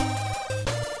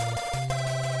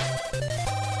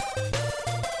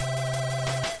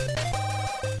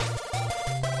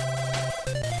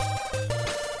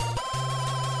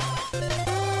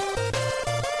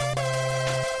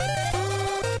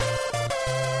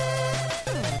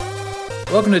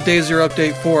Welcome to Day Zero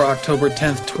Update for October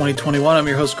 10th, 2021. I'm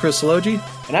your host, Chris Logi.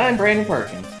 And I'm Brandon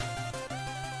Perkins.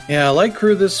 Yeah, light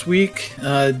crew this week.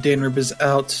 Dan Rib is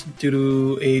out due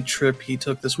to a trip he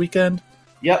took this weekend.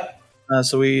 Yep.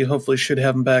 So we hopefully should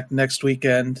have him back next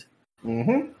weekend.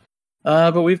 Mm-hmm.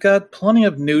 But we've got plenty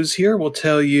of news here. We'll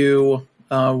tell you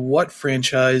what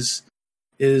franchise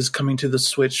is coming to the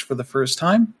Switch for the first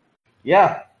time.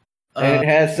 Yeah. And it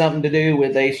has something to do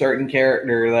with a certain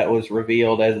character that was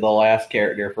revealed as the last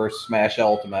character for Smash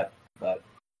Ultimate. But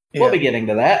we'll be getting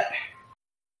to that.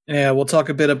 Yeah, we'll talk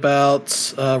a bit about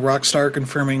Rockstar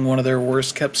confirming one of their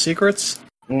worst kept secrets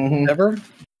ever.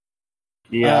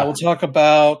 Yeah. We'll talk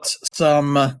about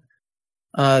some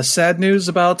sad news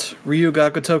about Ryu ga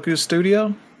Gotoku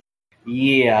Studio.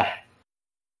 Yeah.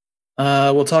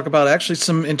 We'll talk about actually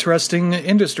some interesting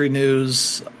industry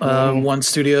news. One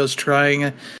studio's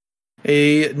trying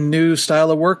a new style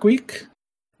of work week.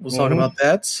 We'll talk about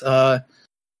that.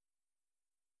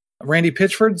 Randy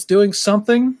Pitchford's doing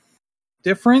something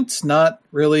different, not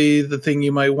really the thing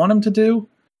you might want him to do.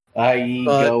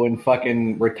 Go and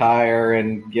fucking retire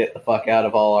and get the fuck out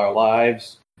of all our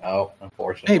lives. No,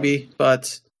 unfortunately. Maybe,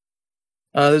 but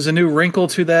there's a new wrinkle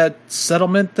to that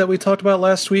settlement that we talked about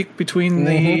last week between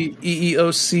the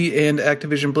EEOC and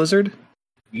Activision Blizzard.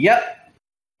 Yep.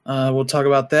 We'll talk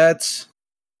about that.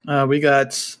 We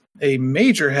got a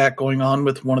major hack going on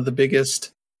with one of the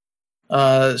biggest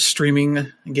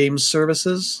streaming game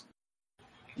services.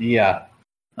 Yeah.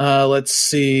 Let's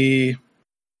see.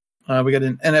 We got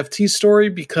an NFT story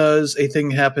because a thing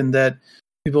happened that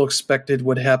people expected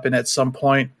would happen at some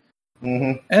point.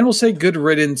 And we'll say good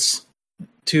riddance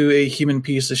to a human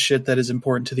piece of shit that is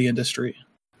important to the industry.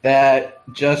 That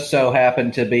just so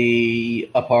happened to be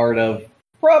a part of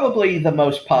probably the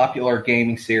most popular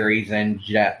gaming series in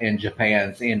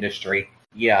Japan's industry.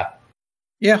 Yeah.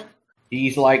 Yeah.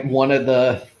 He's like one of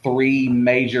the three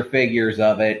major figures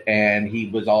of it, and he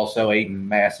was also a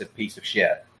massive piece of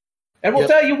shit. And we'll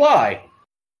tell you why.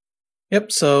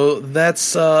 Yep, so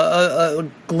that's a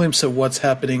glimpse of what's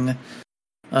happening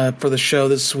for the show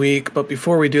this week. But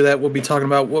before we do that, we'll be talking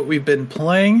about what we've been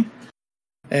playing.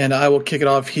 And I will kick it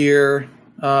off here.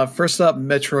 First up,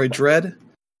 Metroid Dread.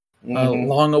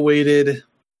 Long-awaited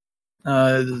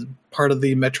part of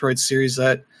the Metroid series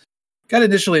that got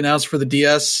initially announced for the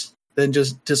DS, then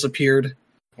just disappeared,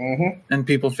 and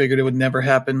people figured it would never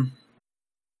happen.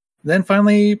 Then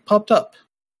finally popped up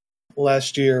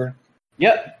last year.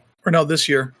 Yep. Or no, this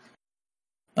year.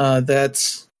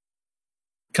 That's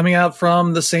coming out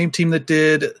from the same team that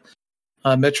did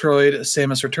Metroid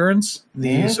Samus Returns,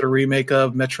 the sort of remake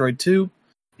of Metroid 2.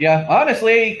 Yeah,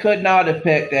 honestly, could not have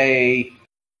picked a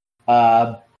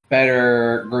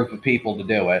better group of people to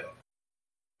do it.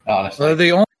 Honestly. They're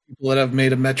the only people that have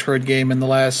made a Metroid game in the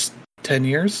last 10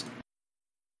 years.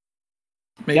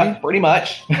 Maybe? Yeah, pretty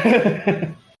much.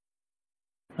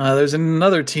 There's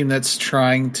another team that's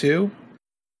trying to,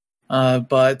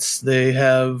 but they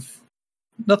have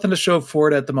nothing to show for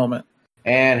it at the moment.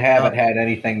 And haven't had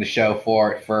anything to show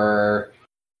for it for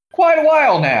quite a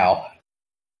while now.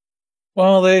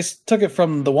 Well, they took it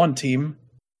from the one team.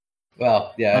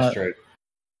 Well, yeah, that's true.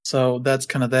 So that's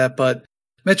kind of that, but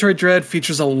Metroid Dread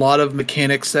features a lot of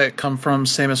mechanics that come from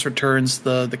Samus Returns,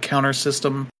 the counter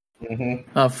system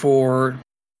for,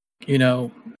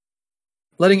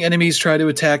 letting enemies try to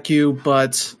attack you,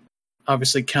 but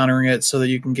obviously countering it so that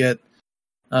you can get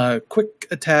quick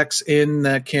attacks in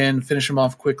that can finish them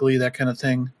off quickly, that kind of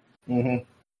thing.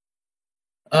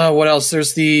 What else?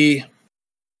 There's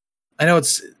I know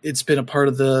it's been a part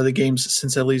of the games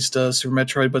since at least Super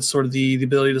Metroid, but sort of the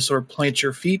ability to sort of plant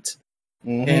your feet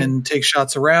and take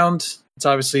shots around. It's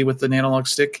obviously with the analog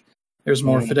stick. There's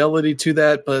more fidelity to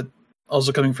that, but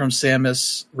also coming from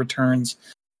Samus Returns,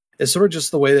 it's sort of just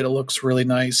the way that it looks really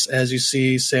nice. As you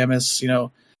see Samus,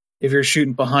 if you're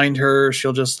shooting behind her,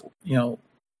 she'll just,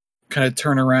 kind of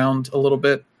turn around a little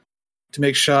bit to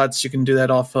make shots. You can do that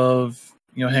off of,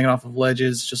 hanging off of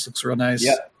ledges. It just looks real nice.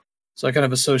 Yeah. So I kind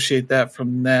of associate that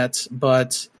from that.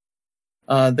 But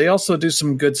they also do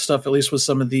some good stuff, at least with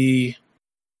some of the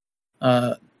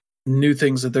new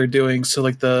things that they're doing. So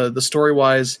like the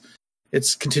story-wise,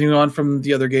 it's continuing on from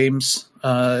the other games.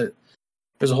 There's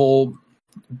a whole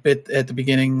bit at the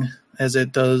beginning as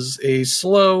it does a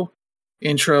slow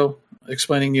intro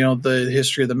explaining, the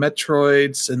history of the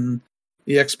Metroids and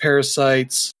the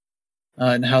X-Parasites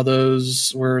and how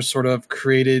those were sort of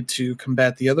created to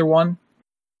combat the other one.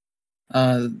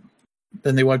 Then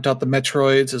they wiped out the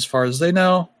Metroids as far as they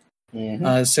know.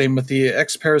 Same with the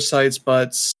X-Parasites,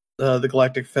 but the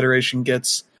Galactic Federation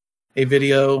gets a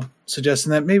video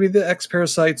suggesting that maybe the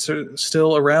X-Parasites are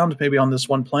still around, maybe on this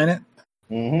one planet.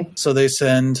 Mm-hmm. So they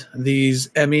send these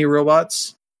ME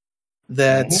robots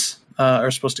that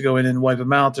are supposed to go in and wipe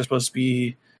them out. They're supposed to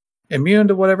be immune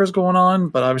to whatever's going on,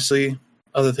 but obviously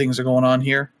other things are going on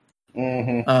here.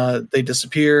 They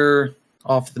disappear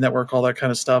off the network, all that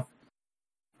kind of stuff.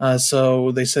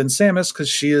 So they send Samus because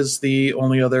she is the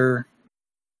only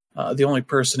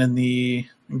person in the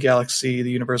galaxy,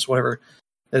 the universe, whatever,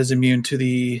 that is immune to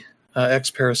the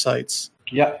X parasites.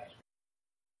 Yep.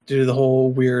 Due to the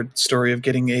whole weird story of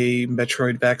getting a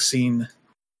Metroid vaccine.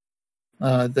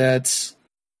 I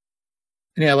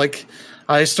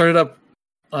started up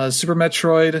Super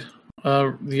Metroid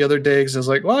the other day because I was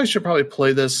like, well, I should probably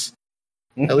play this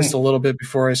at least a little bit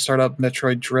before I start up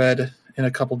Metroid Dread in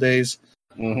a couple days.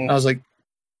 I was like,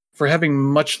 for having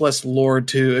much less lore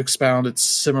to expound, it's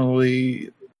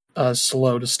similarly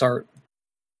slow to start.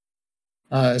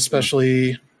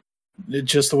 Especially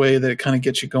just the way that it kind of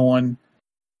gets you going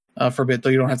for a bit, though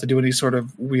you don't have to do any sort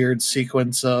of weird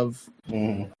sequence of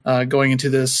going into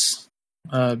this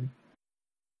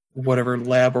whatever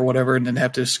lab or whatever and then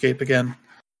have to escape again.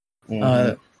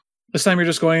 This time you're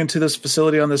just going into this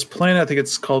facility on this planet. I think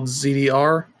it's called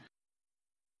ZDR.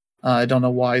 I don't know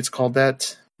why it's called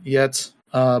that yet,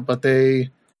 but you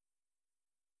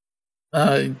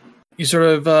sort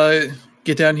of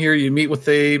get down here, you meet with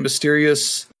a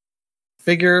mysterious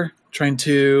figure trying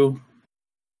to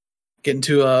get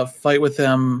into a fight with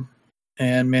them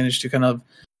and manage to kind of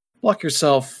lock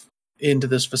yourself into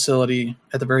this facility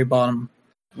at the very bottom.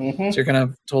 So you're kind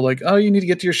of told like, oh, you need to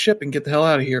get to your ship and get the hell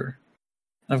out of here.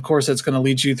 And of course, that's going to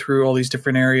lead you through all these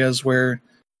different areas where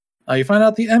you find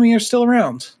out the ME are still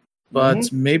around,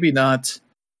 but maybe not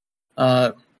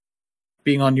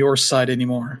being on your side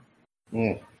anymore.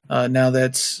 Now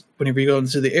that whenever you go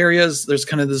into the areas, there's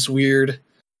kind of this weird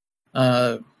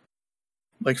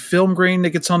like film grain that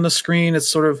gets on the screen. It's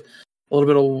sort of a little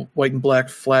bit of white and black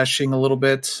flashing a little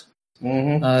bit.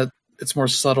 It's more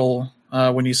subtle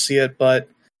when you see it, but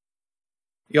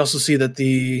you also see that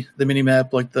the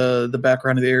mini-map, like the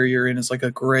background of the area you're in, is like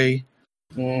a gray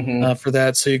for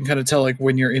that. So you can kind of tell like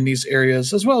when you're in these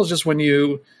areas, as well as just when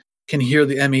you can hear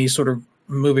the ME sort of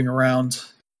moving around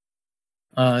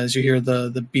as you hear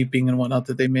the beeping and whatnot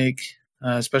that they make,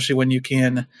 especially when you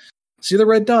can see the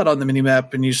red dot on the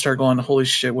mini-map and you start going, holy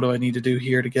shit, what do I need to do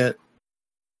here to get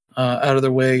out of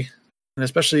their way? And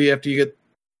especially after you get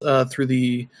through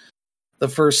the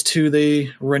first two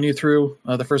they run you through.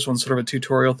 The first one's sort of a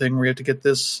tutorial thing where you have to get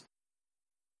this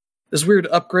weird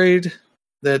upgrade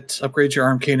that upgrades your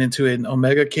arm cannon into an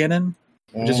Omega cannon,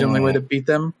 which is the only way to beat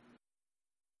them.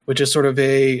 Which is sort of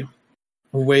a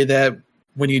way that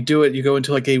when you do it, you go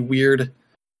into like a weird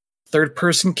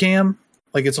third-person cam.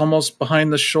 Like it's almost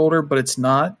behind the shoulder, but it's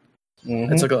not.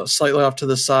 It's like a slightly off to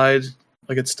the side,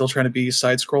 like it's still trying to be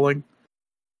side-scrolling.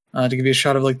 To give you a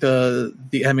shot of like the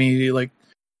ME like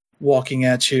walking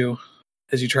at you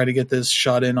as you try to get this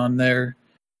shot in on there.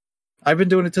 I've been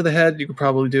doing it to the head. You could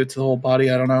probably do it to the whole body.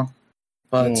 I don't know.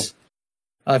 But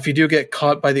if you do get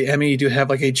caught by the ME, you do have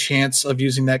like a chance of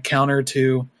using that counter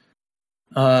to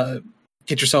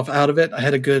get yourself out of it. I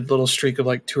had a good little streak of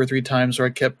like 2 or 3 times where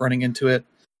I kept running into it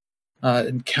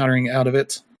and countering out of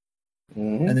it.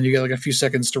 And then you get like a few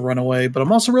seconds to run away. But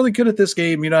I'm also really good at this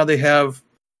game. You know how they have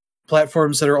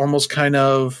platforms that are almost kind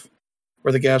of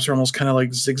where the gaps are almost kind of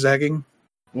like zigzagging.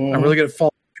 I'm really good at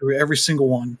falling through every single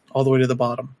one all the way to the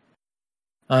bottom.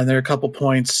 And there are a couple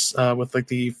points with like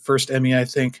the first ME, I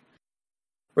think,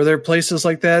 where there are places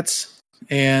like that,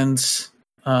 and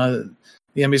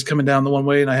the ME's coming down the one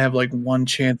way, and I have like one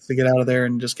chance to get out of there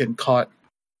and just getting caught.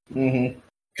 Kind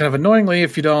of annoyingly,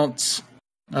 if you don't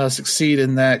succeed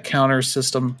in that counter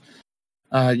system,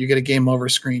 you get a game over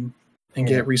screen and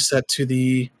get reset to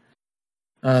the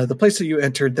place that you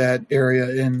entered that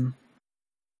area in.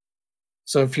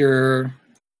 So if you're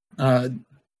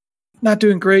not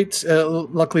doing great,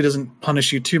 luckily doesn't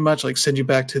punish you too much, like send you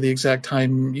back to the exact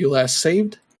time you last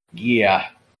saved. Yeah.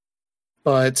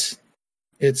 But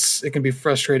it can be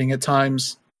frustrating at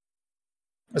times,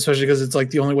 especially because it's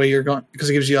like the only way you're going, because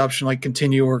it gives you the option like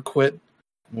continue or quit.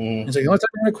 It's like the only time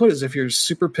you're going to quit is if you're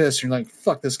super pissed and you're like,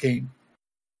 fuck this game.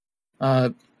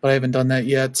 But I haven't done that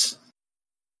yet.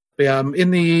 But yeah, I'm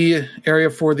in the area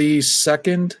for the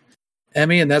second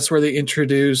ME, and that's where they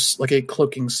introduce like a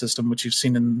cloaking system, which you've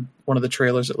seen in one of the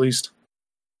trailers at least,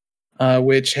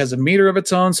 which has a meter of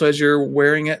its own. So as you're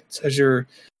wearing it, as you're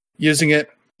using it,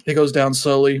 it goes down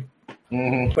slowly.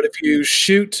 But if you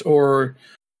shoot or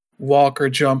walk or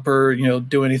jump or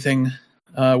do anything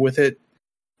with it,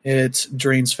 it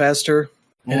drains faster.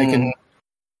 And it can,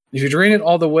 if you drain it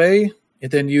all the way,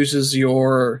 it then uses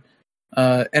your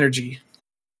energy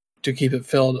to keep it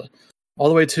filled. all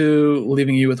the way to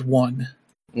leaving you with 1.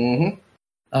 Mm-hmm.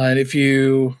 And if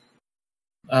you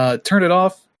turn it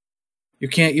off, you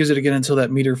can't use it again until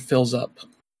that meter fills up.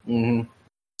 Mm-hmm.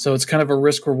 So it's kind of a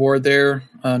risk reward there.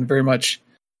 And very much,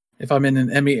 if I'm in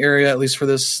an Emmy area, at least for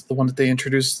this, the one that they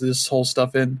introduced this whole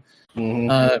stuff in,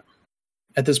 Mm-hmm.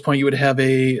 At this point you would have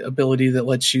a ability that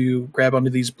lets you grab onto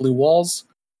these blue walls.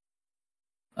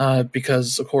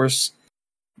 Because, of course,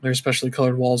 they're specially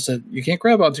colored walls that you can't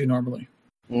grab onto normally.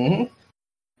 Mm-hmm.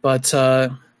 But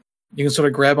you can sort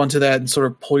of grab onto that and sort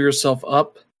of pull yourself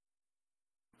up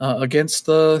against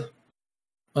the...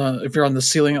 if you're on the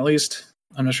ceiling, at least.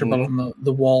 I'm not sure about on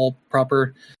the wall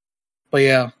proper. But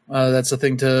yeah, that's a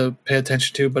thing to pay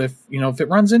attention to. But if it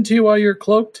runs into you while you're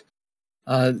cloaked,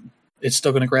 it's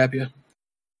still going to grab you.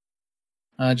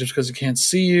 Just because it can't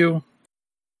see you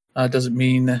doesn't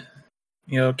mean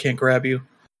it can't grab you.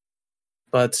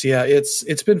 But yeah,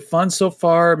 it's been fun so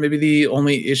far. Maybe the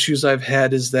only issues I've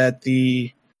had is that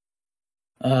you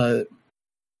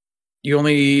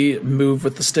only move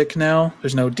with the stick now.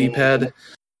 There's no D-pad.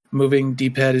 Moving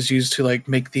D-pad is used to like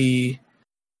make the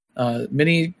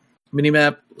mini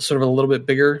map sort of a little bit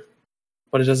bigger,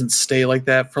 but it doesn't stay like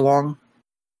that for long.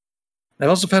 I've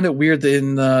also found it weird that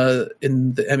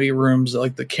in the Emmy rooms,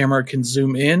 like the camera can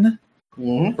zoom in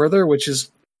further, which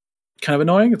is kind of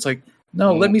annoying. It's like,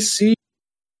 no, let me see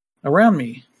around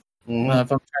me if I'm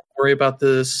trying to worry about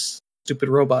this stupid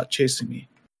robot chasing me.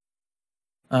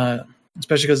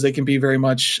 Especially because they can be very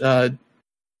much. Do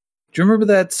you remember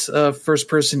that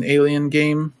first-person Alien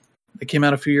game that came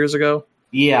out a few years ago?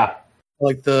 Yeah.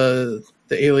 Like the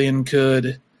alien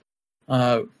could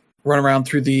run around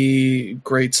through the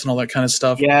grates and all that kind of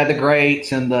stuff. Yeah, the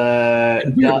grates and the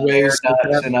air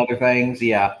ducts and other things.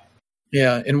 Yeah.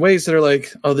 Yeah, in ways that are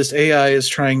like, oh, this AI is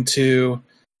trying to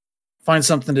find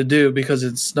something to do because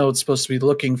it's supposed to be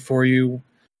looking for you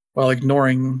while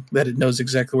ignoring that it knows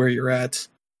exactly where you're at.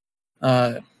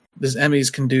 These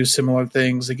Emmys can do similar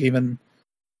things. They can even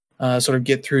sort of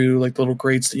get through like the little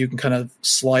grates that you can kind of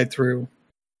slide through.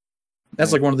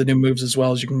 That's like one of the new moves as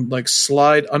well, is you can like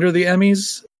slide under the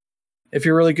Emmys if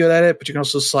you're really good at it, but you can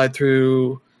also slide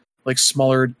through like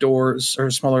smaller doors or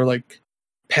smaller like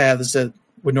paths that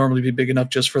would normally be big enough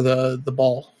just for the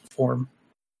ball form.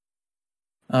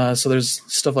 So there's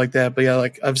stuff like that. But yeah,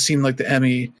 like I've seen like the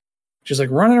Emmy just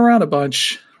like running around a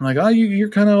bunch. I'm like, oh, you're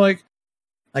kind of like,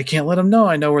 I can't let them know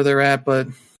I know where they're at, but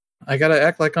I gotta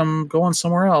act like I'm going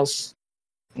somewhere else,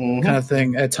 kind of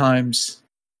thing at times.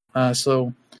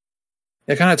 So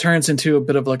it kind of turns into a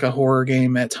bit of like a horror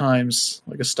game at times,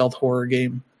 like a stealth horror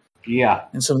game. Yeah.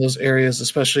 In some of those areas,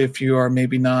 especially if you are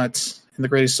maybe not in the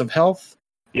greatest of health,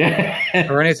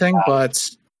 or anything,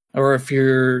 or if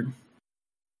you're,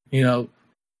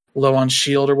 low on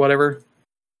shield or whatever.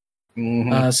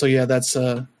 So yeah, it's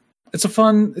a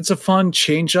fun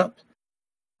change up.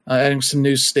 Adding some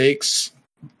new stakes,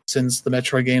 since the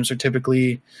Metroid games are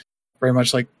typically very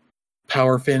much like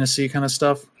power fantasy kind of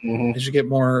stuff. As you get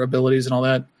more abilities and all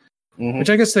that, which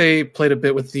I guess they played a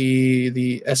bit with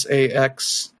the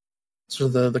SAX,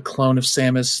 sort of the clone of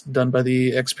Samus done by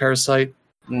the X Parasite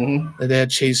that they had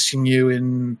chasing you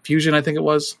in Fusion, I think it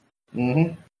was.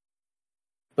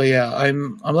 But yeah,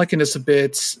 I'm liking this a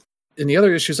bit. And the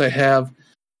other issues I have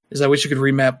is I wish you could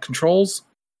remap controls.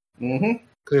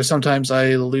 Because sometimes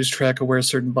I lose track of where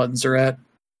certain buttons are at.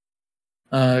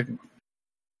 I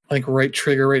think right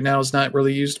trigger right now is not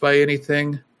really used by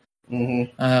anything.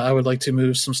 I would like to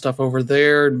move some stuff over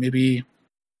there. Maybe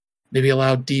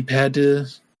allow D-pad to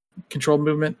control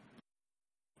movement,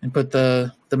 and put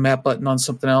the map button on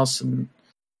something else, and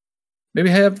maybe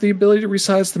have the ability to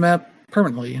resize the map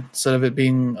permanently instead of it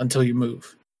being until you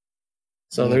move.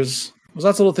 So there's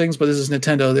lots of little things, but this is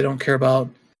Nintendo. They don't care about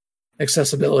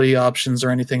accessibility options or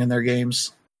anything in their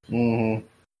games. I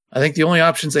think the only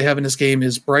options they have in this game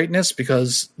is brightness,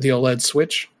 because the OLED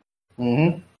Switch.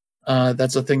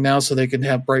 That's a thing now, so they can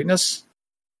have brightness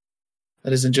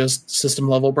that isn't just system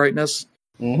level brightness.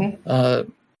 And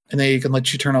then you can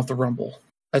let you turn off the rumble.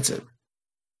 That's it.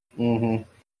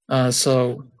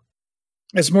 So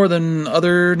it's more than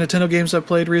other Nintendo games I've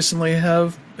played recently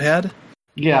have had.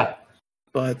 Yeah.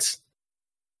 But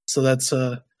so that's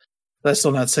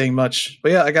still not saying much.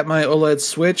 But yeah, I got my OLED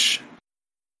Switch.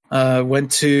 I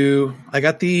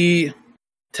got the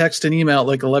text and email at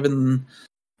like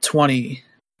 11:20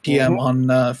 p.m.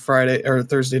 on Friday or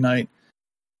Thursday night,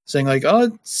 saying like, "Oh,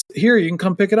 it's here. You can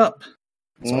come pick it up."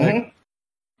 So I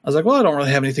was like, "Well, I don't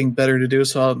really have anything better to do,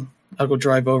 so I'll go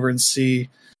drive over and see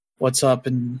what's up."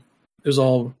 And it was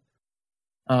all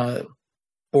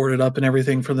boarded up and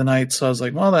everything for the night. So I was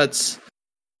like, "Well, that's."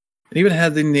 It even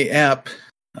had in the app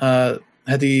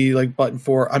had the like button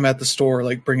for I'm at the store,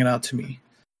 like bring it out to me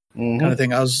kind of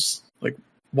thing. I was like,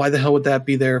 why the hell would that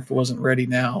be there if it wasn't ready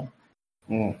now?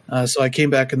 So I came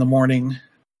back in the morning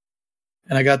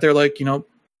and I got there like, 10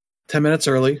 minutes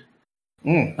early.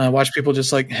 I watched people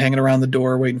just like hanging around the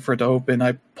door waiting for it to open.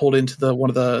 I pulled into one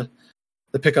of the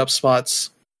pickup spots,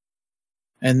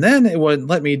 and then it wouldn't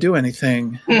let me do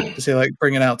anything to say like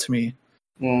bring it out to me.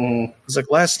 It's like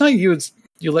last night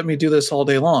you let me do this all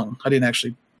day long. I didn't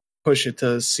actually push it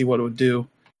to see what it would do.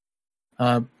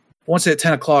 Once at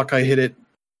 10 o'clock I hit it,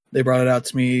 they brought it out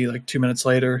to me like 2 minutes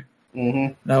later,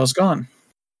 and I was gone.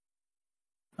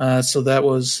 So that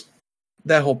was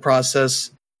that whole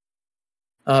process.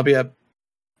 But yeah,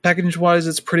 package wise,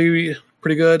 it's pretty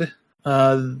good.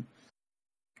 I'm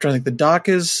trying to think, the dock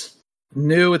is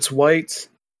new. It's white,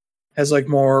 has like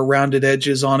more rounded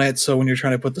edges on it. So when you're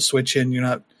trying to put the Switch in, you're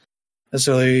not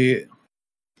necessarily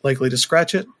likely to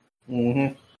scratch it.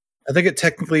 I think it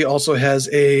technically also has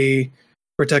a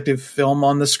protective film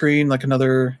on the screen, like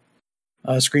another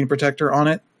screen protector on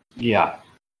it. Yeah.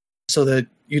 So that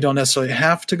you don't necessarily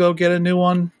have to go get a new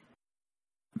one.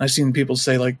 I've seen people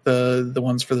say like the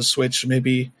ones for the Switch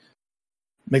maybe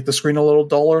make the screen a little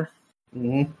duller.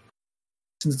 Since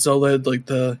it's OLED, like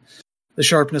the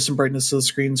sharpness and brightness of the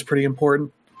screen is pretty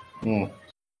important.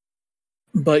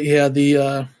 But yeah,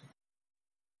 the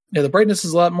brightness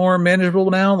is a lot more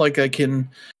manageable now. Like I can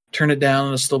turn it down and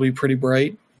it'll still be pretty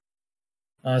bright,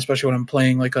 especially when I'm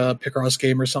playing like a Picross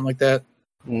game or something like that.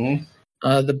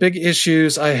 The big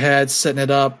issues I had setting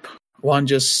it up, one,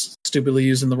 just stupidly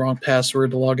using the wrong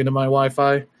password to log into my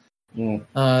Wi-Fi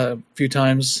a few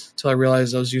times until I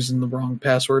realized I was using the wrong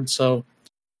password. So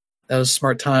that was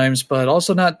smart times, but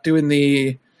also not doing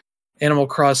the Animal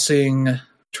Crossing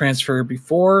transfer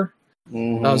before.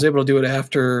 I was able to do it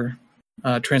after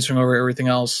transferring over everything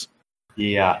else.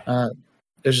 Yeah.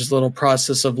 There's just a little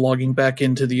process of logging back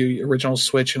into the original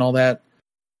Switch and all that,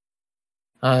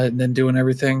 and then doing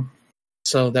everything.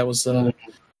 So that was an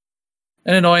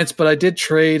annoyance, but I did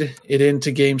trade it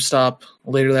into GameStop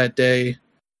later that day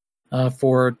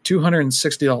for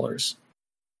 $260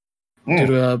 due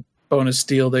to a bonus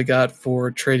deal they got for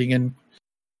trading in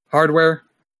hardware.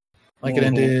 Like it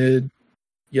ended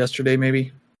yesterday,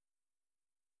 maybe.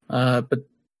 But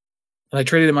I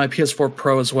traded in my PS4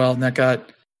 Pro as well, and that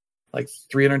got like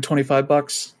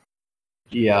 $325.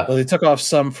 Yeah. So they took off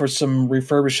some for some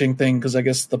refurbishing thing because I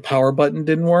guess the power button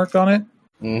didn't work on it.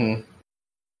 But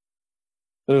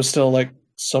it was still like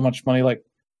so much money. Like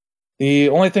the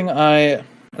only thing I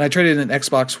traded in an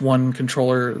Xbox One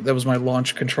controller that was my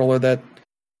launch controller that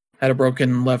had a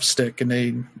broken left stick, and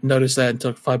they noticed that and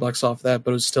took $5 off that,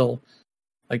 but it was still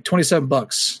like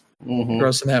 $27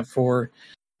 grossing that for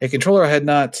a controller I had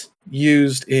not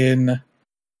used in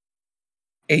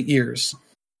 8 years.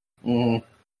 So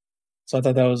I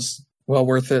thought that was well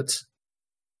worth it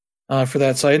for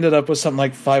that. So I ended up with something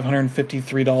like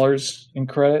 $553 in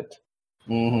credit.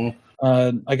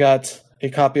 I got a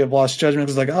copy of Lost Judgment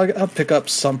because like I'll pick up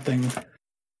something,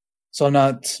 so I'm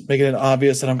not making it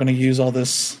obvious that I'm going to use all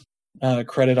this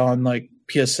credit on like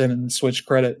PSN and Switch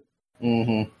credit.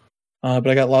 But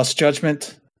I got Lost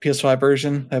Judgment PS5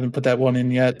 version. I haven't put that one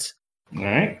in yet. All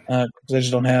right. Because I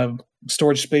just don't have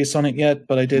storage space on it yet.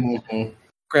 But I did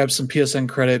grab some PSN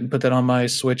credit and put that on my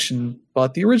Switch and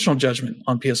bought the original Judgment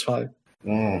on PS5.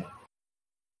 It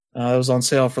was on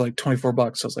sale for like $24. I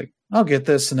was like, I'll get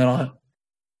this, and then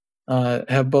I'll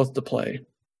have both to play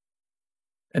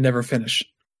and never finish.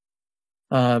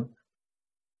 But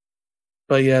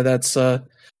yeah, that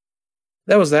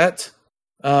was that.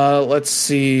 Let's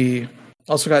see.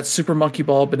 Also got Super Monkey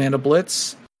Ball Banana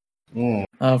Blitz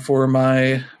for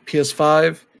my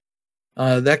PS5.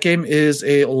 That game is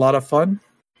a lot of fun.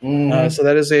 So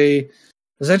that is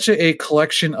essentially a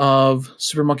collection of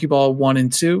Super Monkey Ball 1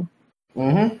 and 2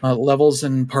 levels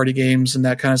and party games and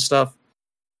that kind of stuff.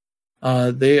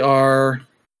 They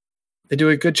do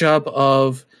a good job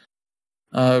of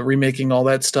remaking all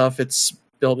that stuff. It's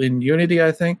built in Unity,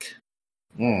 I think.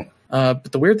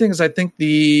 But the weird thing is, I think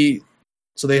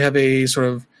so they have a sort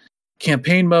of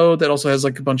campaign mode that also has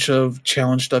like a bunch of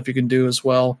challenge stuff you can do as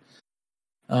well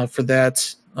for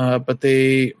that. But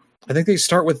I think they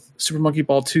start with Super Monkey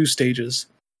Ball 2 stages.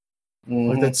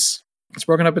 Like it's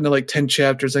broken up into like 10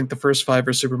 chapters. I think the first 5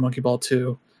 are Super Monkey Ball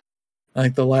 2. I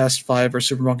think the last 5 are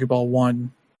Super Monkey Ball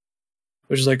 1,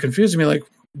 which is like confusing me. Like,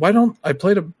 why don't I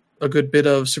played a good bit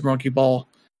of Super Monkey Ball?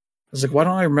 I was like, why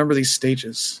don't I remember these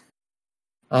stages?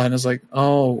 And I was like,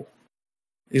 oh,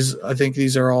 I think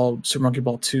these are all Super Monkey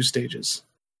Ball 2 stages.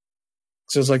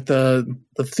 So it's like the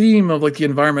theme of like the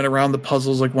environment around the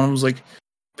puzzles. Like one was like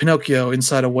Pinocchio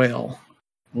inside a whale.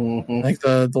 Mm-hmm. I think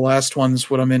the last one's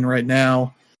what I'm in right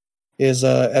now is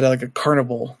at like a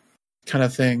carnival kind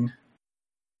of thing,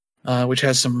 which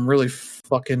has some really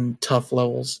fucking tough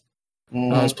levels.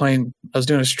 Mm-hmm. I was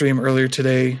doing a stream earlier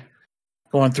today,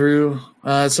 going through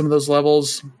some of those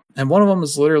levels, and one of them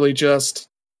is literally just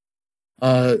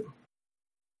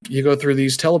you go through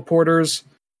these teleporters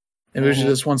and move to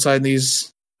this one side, and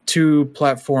these two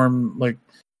platform like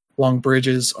long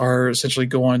bridges are essentially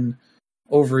going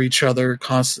over each other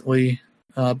constantly,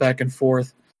 back and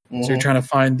forth. So you're trying to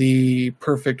find the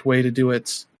perfect way to do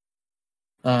it,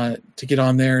 to get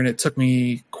on there, and it took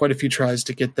me quite a few tries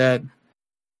to get that.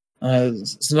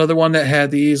 It's another one that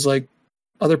had these like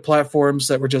other platforms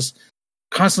that were just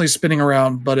constantly spinning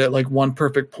around, but at like one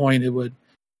perfect point, it would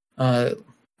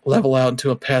level out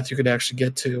into a path you could actually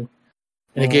get to.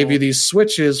 And it gave you these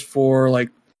switches for like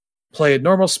play at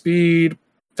normal speed,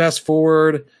 fast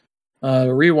forward,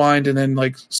 rewind, and then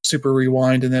like super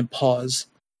rewind, and then pause.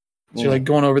 So you're like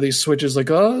going over these switches, like,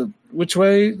 oh, which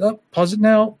way? Oh, pause it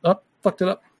now. Oh, fucked it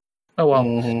up. Oh, wow.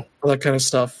 All that kind of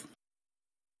stuff.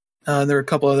 And there were a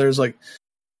couple others, like,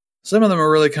 some of them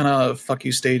are really kind of fuck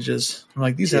you stages. I'm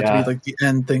like, these have to be like the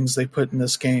end things they put in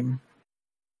this game.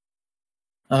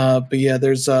 But yeah,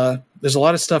 there's a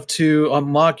lot of stuff to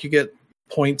unlock. You get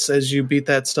points as you beat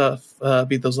that stuff,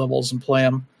 beat those levels and play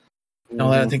them. And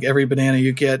all that. I think every banana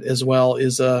you get as well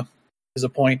is a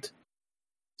point.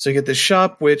 So you get this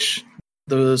shop, which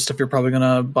the stuff you're probably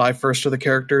gonna buy first are the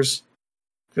characters.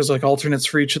 There's like alternates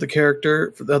for each of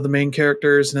the main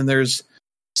characters, and then there's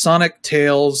Sonic,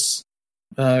 Tails,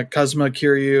 Kazuma,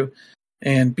 Kiryu,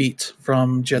 and Beat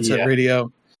from Jet Set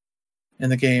Radio in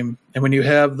the game. And when you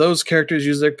have those characters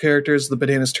use their characters, the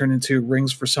bananas turn into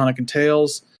rings for Sonic and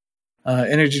Tails,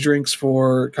 energy drinks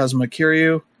for Kazuma,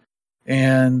 Kiryu,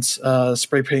 and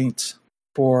spray paint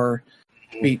for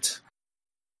Beat.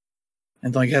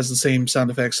 And like has the same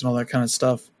sound effects and all that kind of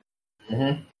stuff.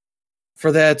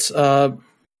 For that,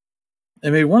 I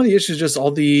mean, one of the issues is just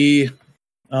all the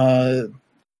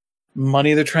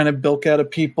money they're trying to bilk out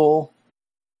of people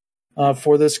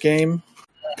for this game,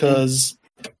 because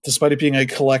despite it being a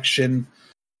collection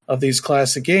of these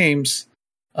classic games,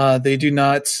 they do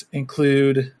not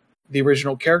include the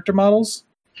original character models.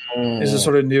 These are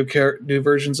sort of new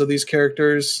versions of these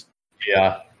characters.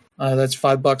 Yeah, that's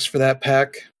 $5 for that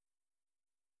pack.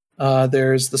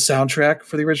 There's the soundtrack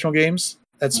for the original games.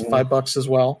 That's $5 as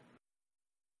well.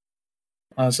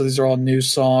 So these are all new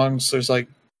songs. There's like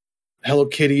Hello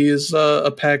Kitty is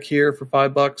a pack here for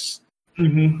 $5.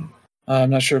 I'm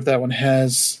not sure if that one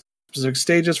has specific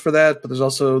stages for that, but there's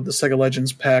also the Sega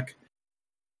Legends pack,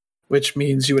 which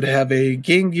means you would have a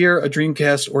Game Gear, a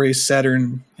Dreamcast, or a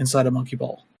Saturn inside a Monkey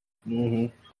Ball.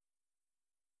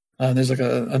 There's like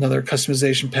another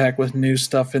customization pack with new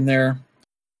stuff in there.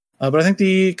 But I think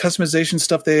the customization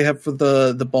stuff they have for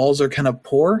the balls are kind of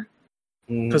poor,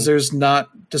 because there's not,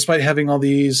 despite having all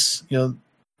these,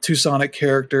 two Sonic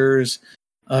characters,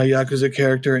 a Yakuza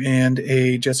character, and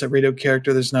a Jet Set Radio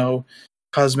character, there's no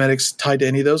cosmetics tied to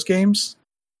any of those games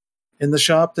in the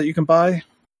shop that you can buy.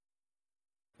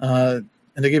 And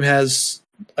the game has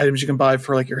items you can buy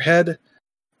for like your head,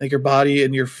 like your body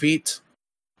and your feet.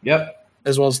 Yep.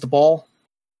 As well as the ball.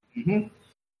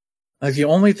 Like the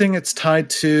only thing it's tied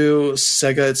to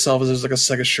Sega itself is there's like a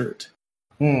Sega shirt.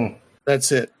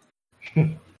 That's it.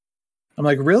 I'm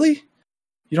like, really?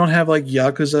 You don't have like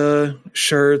Yakuza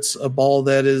shirts, a ball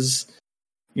that is,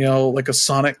 like a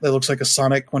Sonic, that looks like a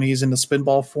Sonic when he's in the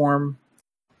spinball form.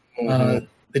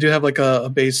 They do have like a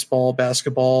baseball,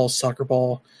 basketball, soccer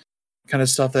ball kind of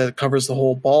stuff that covers the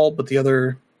whole ball, but the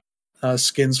other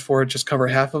skins for it just cover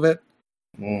half of it.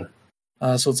 So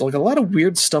it's like a lot of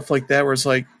weird stuff like that, where it's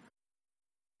like,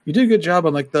 you did a good job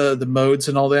on like the modes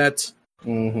and all that,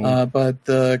 but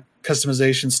the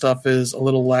customization stuff is a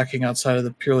little lacking outside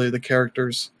of purely the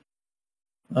characters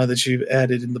that you've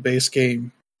added in the base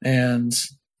game. And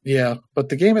yeah, but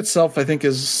the game itself I think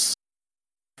is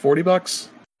 $40.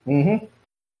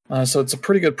 So it's a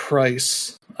pretty good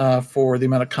price for the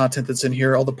amount of content that's in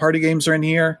here. All the party games are in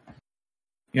here.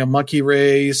 Monkey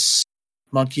Race,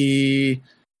 Monkey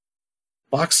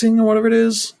Boxing, or whatever it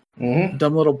is.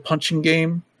 Dumb little punching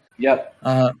game. Yep.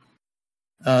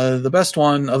 The best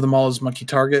one of them all is Monkey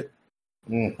Target,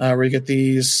 where you get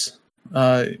these.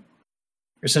 You're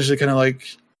essentially kind of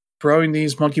like throwing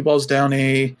these monkey balls down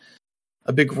a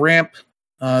big ramp,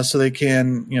 so they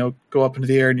can go up into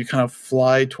the air, and you kind of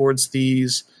fly towards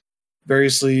these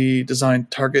variously designed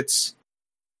targets,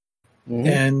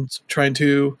 and trying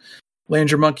to land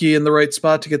your monkey in the right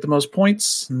spot to get the most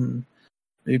points, and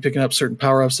maybe picking up certain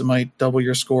power-ups that might double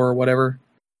your score or whatever.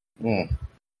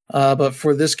 But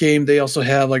for this game, they also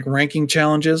have like ranking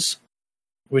challenges,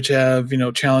 which have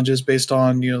challenges based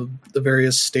on the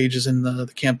various stages in the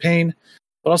campaign,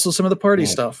 but also some of the party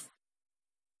stuff.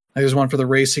 Like there's one for the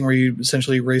racing where you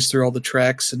essentially race through all the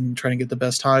tracks and try and get the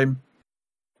best time.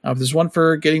 There's one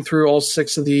for getting through all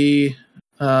 6 of the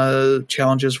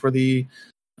challenges for the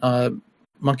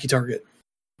monkey target.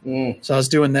 So I was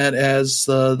doing that as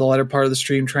the latter part of the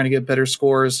stream, trying to get better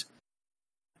scores.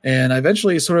 And I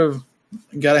eventually sort of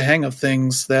got a hang of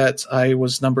things that I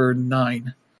was number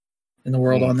 9 in the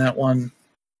world on that one.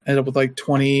 Ended up with like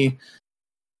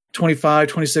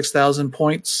 26,000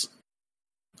 points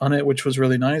on it, which was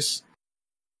really nice.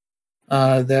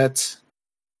 I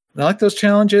like those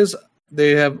challenges.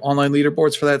 They have online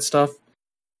leaderboards for that stuff.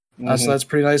 So that's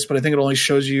pretty nice, but I think it only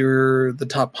shows you the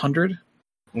top 100.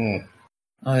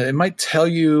 It might tell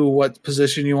you what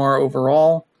position you are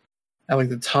overall at like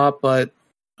the top, but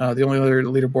the only other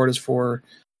leaderboard is for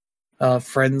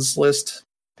friends list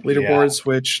leaderboards,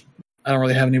 which I don't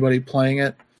really have anybody playing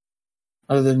it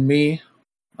other than me.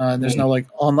 And there's no like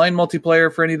online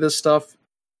multiplayer for any of this stuff.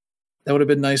 That would have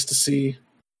been nice to see.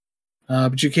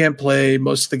 But you can't play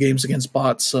most of the games against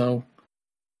bots, so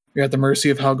you're at the mercy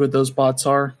of how good those bots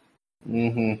are.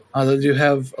 They do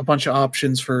have a bunch of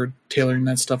options for tailoring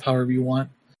that stuff however you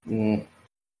want.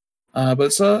 But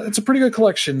it's a pretty good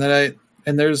collection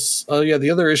and there's the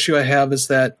other issue I have is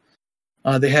that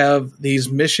they have these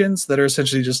missions that are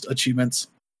essentially just achievements.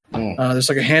 There's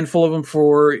like a handful of them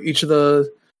for each of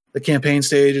the campaign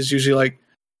stages. Usually like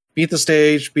beat the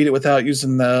stage, beat it without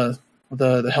using the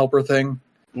helper thing.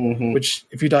 Which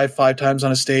if you die 5 times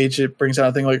on a stage, it brings out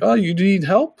a thing like, oh, you need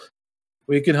help?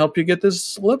 We can help you get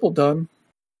this level done.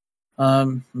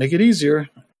 Make it easier.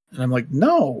 And I'm like,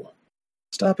 no,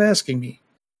 stop asking me.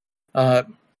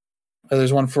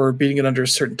 There's one for beating it under a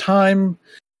certain time,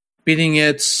 beating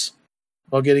it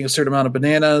while getting a certain amount of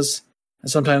bananas. And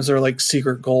sometimes there are like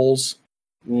secret goals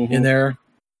in there.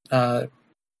 I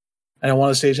know one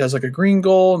of the stage has like a green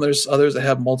goal, and there's others that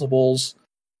have multiples,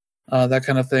 that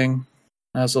kind of thing.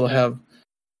 So they'll have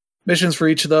missions for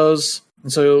each of those.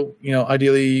 And so,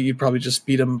 ideally you'd probably just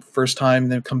beat them first time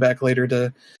and then come back later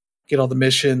to get all the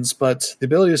missions. But the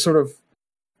ability to sort of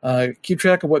keep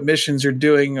track of what missions you're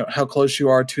doing, how close you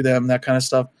are to them, that kind of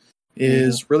stuff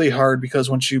is really hard, because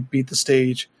once you beat the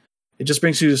stage, it just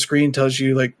brings you to the screen, tells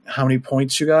you like how many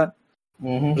points you got.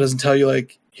 It doesn't tell you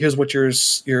like, here's what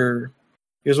here's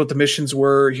what the missions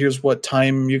were, here's what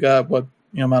time you got, what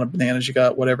amount of bananas you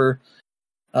got, whatever.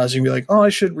 So you can be like, oh, I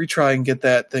should retry and get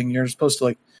that thing. You're supposed to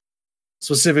like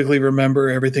specifically remember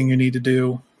everything you need to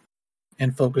do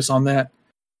and focus on that.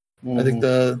 I think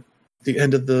the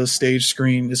end of the stage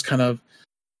screen is kind of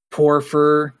poor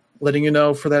for letting you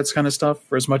know for that kind of stuff,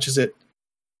 for as much as it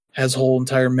has whole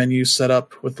entire menus set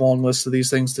up with long lists of these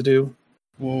things to do.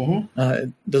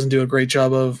 It doesn't do a great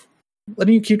job of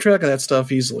letting you keep track of that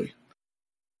stuff easily.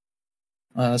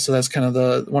 So that's kind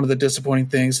of one of the disappointing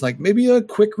things. Like maybe a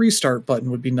quick restart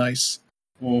button would be nice,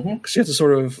 because you have to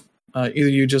sort of either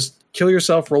you just kill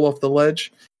yourself, roll off the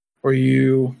ledge, or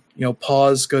you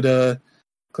pause, go to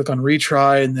click on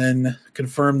retry, and then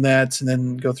confirm that, and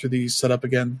then go through the setup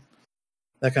again,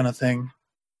 that kind of thing.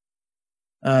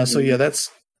 So yeah,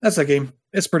 that's that game.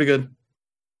 It's pretty good.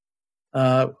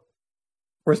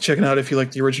 Worth checking out if you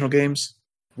like the original games.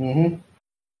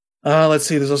 Let's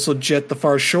see. There's also Jet: The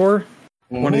Far Shore.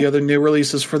 One of the other new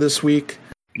releases for this week.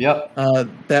 Yep.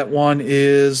 That one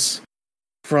is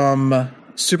from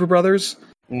Super Brothers.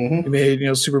 They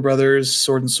made, Super Brothers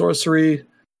Sword and Sorcery,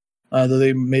 though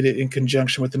they made it in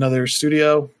conjunction with another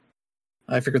studio.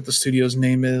 I forget what the studio's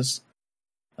name is.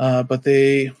 But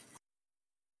they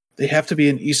have to be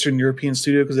an Eastern European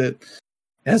studio because it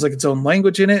has like its own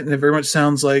language in it, and it very much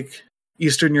sounds like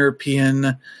Eastern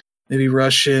European, maybe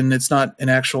Russian. It's not an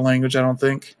actual language, I don't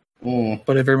think.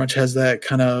 But it very much has that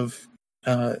kind of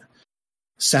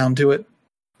sound to it.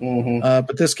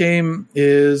 But this game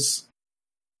is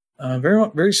very,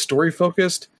 very story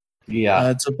focused. Yeah,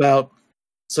 it's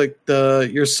like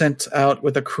you're sent out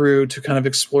with a crew to kind of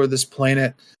explore this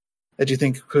planet that you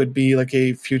think could be like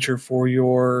a future for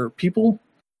your people.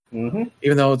 Even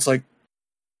though it's like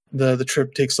the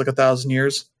trip takes like 1,000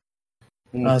 years,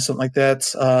 something like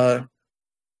that.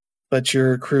 But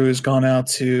your crew has sent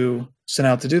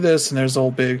out to do this, and there's a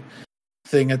whole big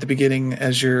thing at the beginning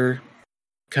as you're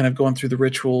kind of going through the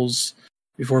rituals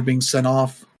before being sent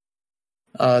off.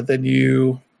 Then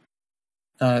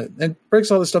it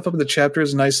breaks all this stuff up into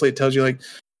chapters nicely. It tells you like,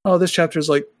 oh, this chapter is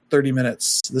like 30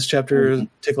 minutes. This chapter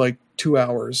take like 2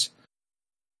 hours.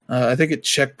 I think it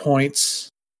checkpoints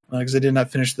because I did not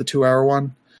finish the 2-hour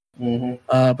one. Mm-hmm.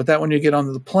 But that when you get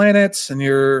onto the planet and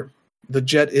the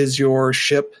jet is your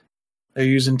ship that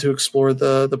you're using to explore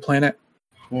the planet.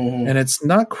 Mm-hmm. And it's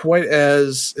not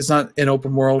it's not an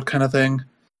open world kind of thing.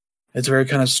 It's very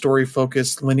kind of story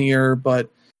focused, linear, but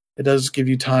it does give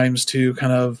you times to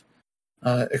kind of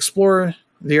explore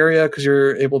the area because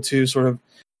you're able to sort of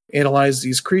analyze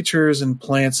these creatures and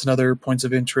plants and other points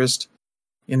of interest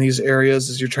in these areas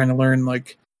as you're trying to learn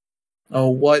like,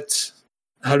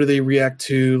 how do they react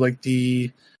to like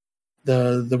the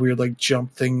weird like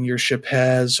jump thing your ship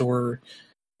has or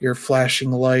your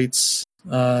flashing lights.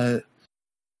 Can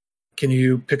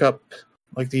you pick up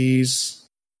like these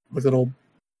like little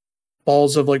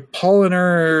balls of like pollen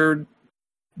or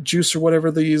juice or whatever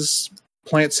these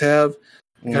plants have?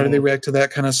 Mm-hmm. How do they react to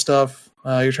that kind of stuff?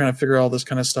 You're trying to figure all this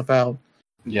kind of stuff out.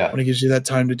 Yeah. When it gives you that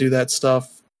time to do that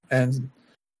stuff. And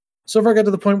so far I got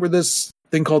to the point where this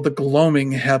thing called the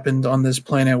gloaming happened on this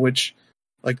planet, which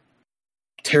like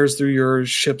tears through your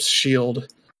ship's shield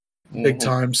big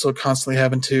time. So constantly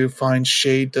having to find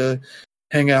shade to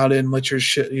hang out in, let your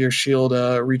shield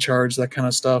recharge, that kind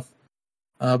of stuff,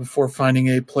 before finding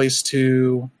a place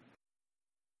to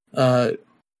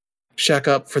shack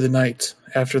up for the night.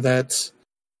 After that,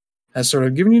 has sort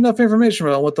of given you enough information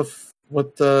about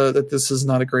that this is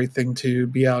not a great thing to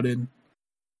be out in.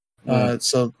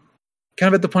 So,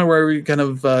 kind of at the point where we kind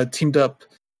of teamed up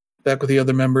back with the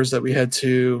other members that we had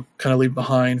to kind of leave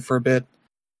behind for a bit.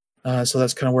 So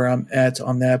that's kind of where I'm at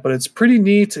on that. But it's pretty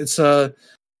neat. It's a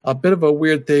bit of a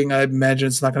weird thing. I imagine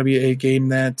it's not going to be a game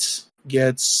that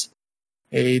gets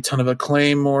a ton of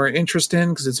acclaim or interest in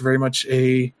because it's very much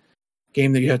a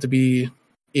game that you have to be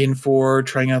in for,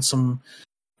 trying out some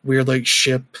weird like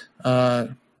ship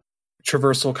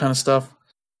traversal kind of stuff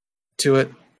to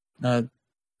it. The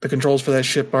controls for that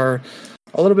ship are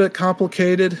a little bit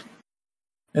complicated.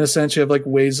 In a sense, you have like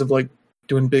ways of like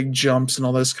doing big jumps and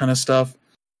all this kind of stuff,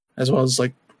 as well as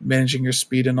like managing your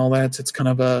speed and all that. It's kind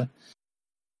of an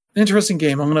interesting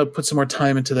game. I'm going to put some more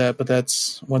time into that, but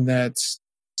that's one that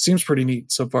seems pretty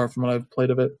neat so far from what I've played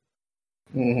of it.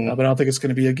 Mm-hmm. But I don't think it's going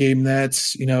to be a game that,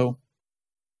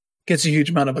 gets a huge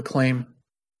amount of acclaim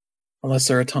unless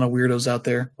there are a ton of weirdos out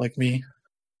there like me.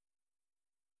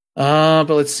 But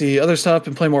let's see. Other stuff,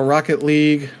 been playing more Rocket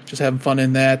League, just having fun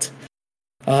in that.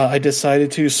 I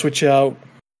decided to switch out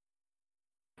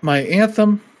my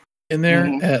Anthem in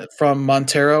there from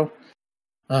Montero,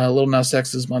 Lil Nas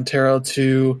X's Montero,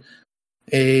 to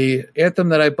a Anthem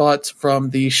that I bought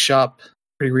from the shop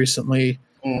pretty recently.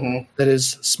 That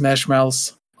is Smash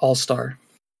Mouth's All Star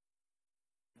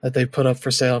that they put up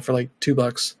for sale for like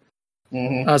 $2.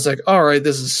 I was like, all right,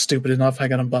 this is stupid enough. I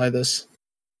gotta buy this.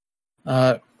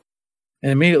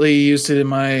 And immediately used it in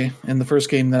the first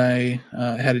game that I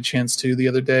had a chance to the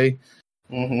other day.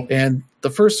 And the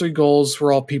first 3 goals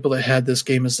were all people that had this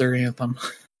game as their anthem.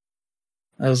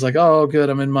 I was like, oh,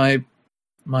 good. I'm in my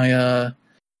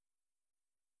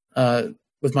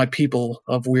with my people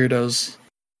of weirdos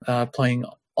playing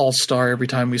All-Star every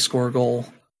time we score a goal.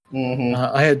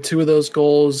 I had 2 of those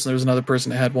goals. There was another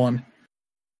person that had 1.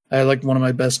 I had like one of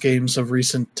my best games of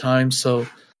recent times, so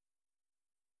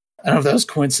I don't know if that was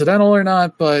coincidental or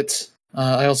not, but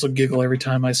I also giggle every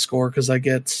time I score because I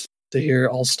get to hear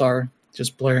All-Star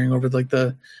just blaring over like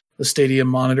the stadium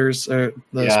monitors or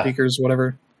the speakers,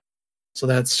 whatever. So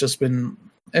that's just been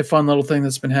a fun little thing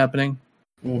that's been happening.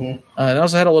 And I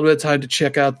also had a little bit of time to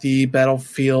check out the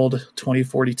Battlefield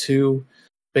 2042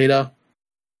 beta.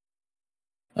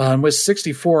 With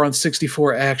 64 on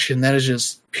 64 action, that is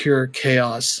just pure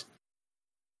chaos.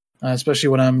 Especially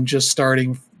when I'm just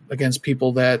starting against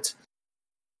people that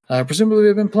presumably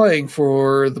have been playing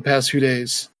for the past few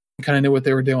days and kind of knew what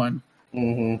they were doing.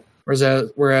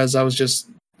 Whereas I was just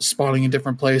spawning in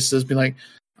different places, being like,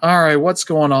 all right, what's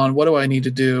going on? What do I need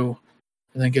to do?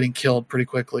 And then getting killed pretty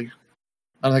quickly.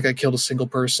 I don't think I killed a single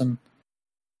person.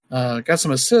 Got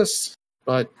some assists,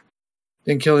 but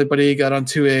didn't kill anybody. Got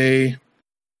onto a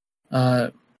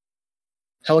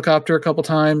helicopter a couple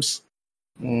times.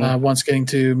 Once getting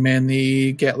to man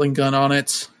the Gatling gun on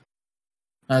it.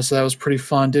 So that was pretty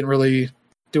fun. Didn't really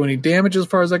do any damage as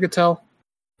far as I could tell.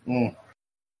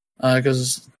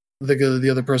 Because the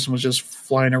other person was just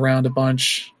flying around a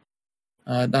bunch.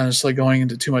 Not necessarily going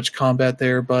into too much combat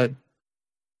there, but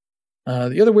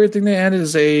the other weird thing they added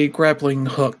is a grappling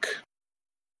hook.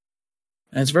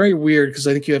 And it's very weird because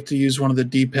I think you have to use one of the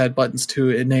D-pad buttons to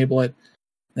enable it.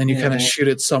 Then you kind of shoot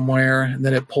it somewhere, and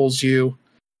then it pulls you.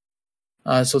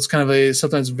 So it's kind of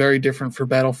sometimes very different for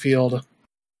Battlefield,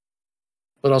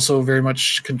 but also very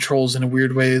much controls in a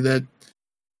weird way that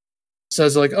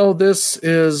says like, oh, this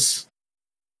is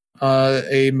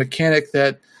a mechanic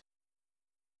that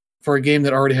for a game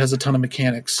that already has a ton of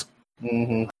mechanics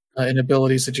Mm-hmm. and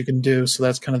abilities that you can do. So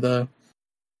that's kind of the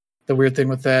weird thing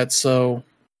with that. So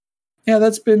yeah,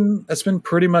 that's been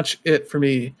pretty much it for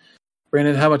me.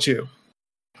 Brandon, how about you?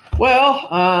 Well,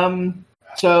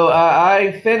 so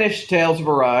I finished Tales of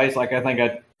Arise, like I think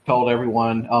I told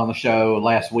everyone on the show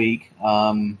last week.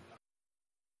 And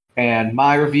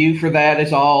my review for that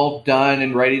is all done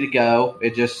and ready to go.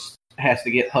 It just has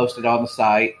to get posted on the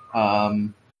site. But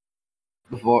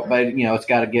it's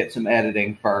got to get some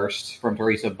editing first from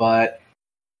Teresa. But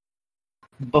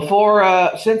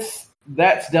since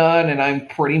that's done, and I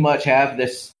pretty much have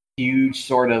this huge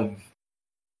sort of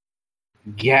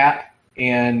gap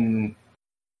in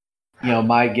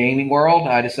my gaming world,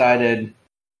 I decided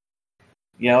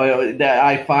that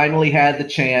I finally had the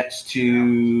chance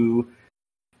to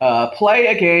play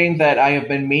a game that I have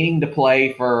been meaning to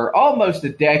play for almost a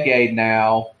decade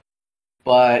now,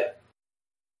 but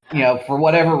for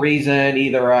whatever reason,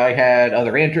 either I had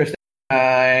other interests at the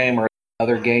time or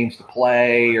other games to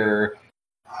play, or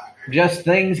just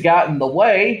things got in the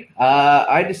way.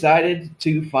 I decided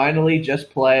to finally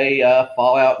just play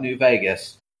Fallout New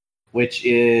Vegas, which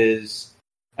is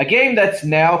a game that's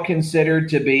now considered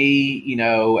to be,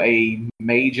 a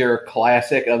major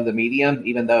classic of the medium,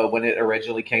 even though when it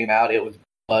originally came out, it was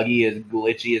buggy as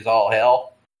glitchy as all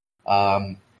hell.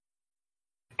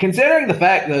 Considering the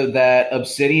fact, though, that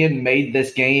Obsidian made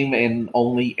this game in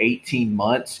only 18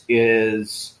 months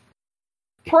is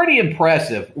pretty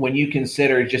impressive when you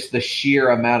consider just the sheer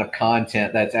amount of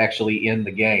content that's actually in the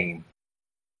game.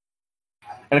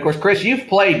 And of course, Chris, you've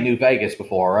played New Vegas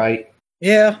before, right?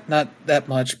 Yeah, not that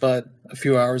much, but a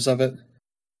few hours of it.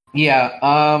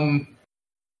 Yeah,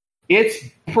 it's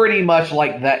pretty much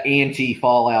like the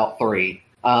anti-Fallout 3.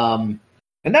 And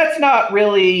that's not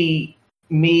really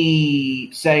me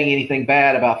saying anything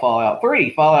bad about Fallout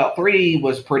 3. Fallout 3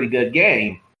 was a pretty good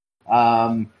game.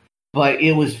 But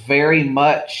it was very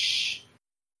much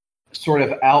sort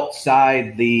of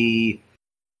outside the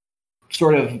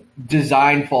sort of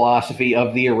design philosophy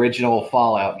of the original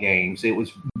Fallout games. It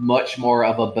was much more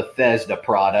of a Bethesda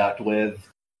product with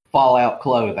Fallout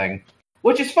clothing,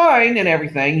 which is fine and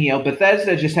everything.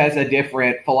 Bethesda just has a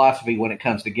different philosophy when it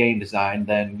comes to game design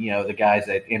than, the guys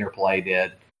at Interplay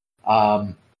did.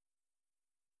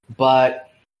 But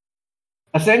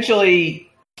essentially,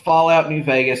 Fallout New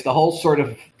Vegas, the whole sort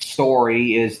of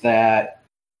story is that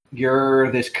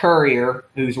you're this courier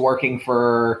who's working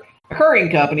for a couriering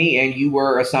company, and you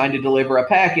were assigned to deliver a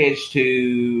package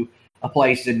to a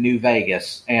place in New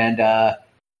Vegas. And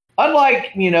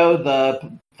unlike,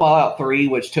 the Fallout 3,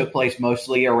 which took place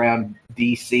mostly around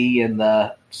DC and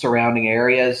the surrounding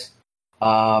areas,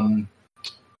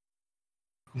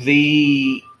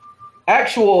 the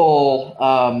actual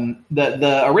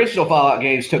the original Fallout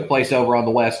games took place over on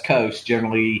the West Coast,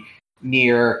 generally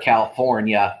near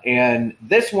California, and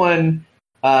this one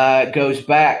goes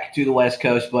back to the West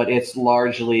Coast, but it's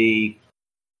largely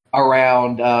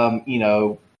around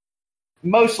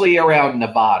mostly around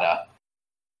Nevada.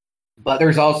 But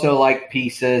there's also like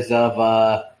pieces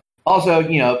of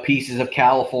pieces of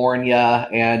California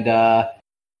and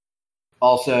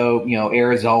also,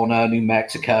 Arizona, New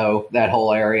Mexico, that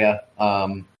whole area.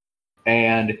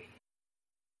 And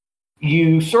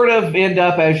you sort of end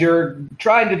up, as you're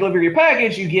trying to deliver your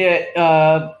package, you get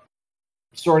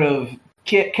sort of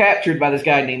captured by this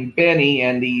guy named Benny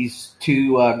and these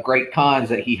two great cons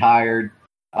that he hired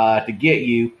to get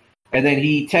you. And then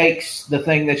he takes the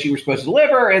thing that you were supposed to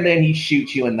deliver, and then he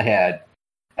shoots you in the head.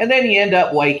 And then you end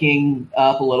up waking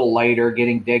up a little later,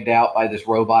 getting digged out by this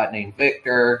robot named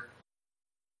Victor.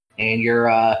 And you're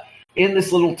in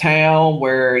this little town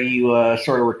where you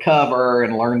sort of recover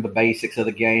and learn the basics of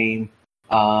the game.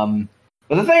 But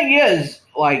the thing is,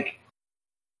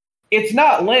 it's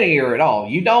not linear at all.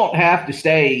 You don't have to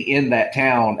stay in that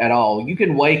town at all. You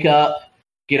can wake up,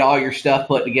 get all your stuff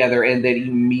put together, and then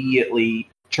immediately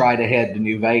try to head to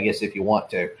New Vegas if you want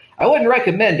to. I wouldn't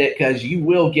recommend it because you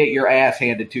will get your ass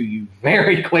handed to you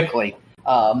very quickly.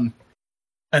 I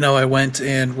know I went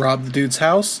and robbed the dude's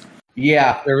house.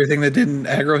 Yeah. Everything that didn't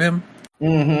aggro him.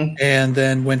 Mm-hmm. And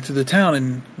then went to the town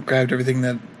and grabbed everything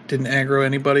that didn't aggro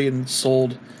anybody and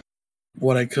sold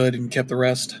what I could and kept the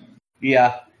rest.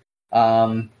 Yeah.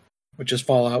 Which is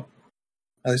Fallout.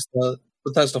 At least the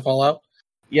Bethesda Fallout.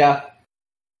 Yeah.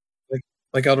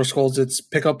 Like Elder Scrolls, it's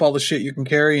pick up all the shit you can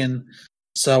carry and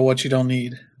sell what you don't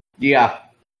need. Yeah.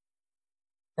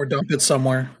 Or dump it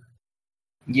somewhere.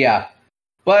 Yeah.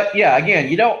 But, yeah, again,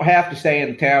 you don't have to stay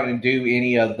in town and do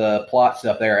any of the plot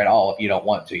stuff there at all if you don't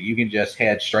want to. You can just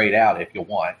head straight out if you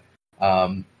want.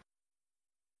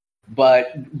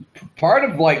 But part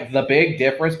of like the big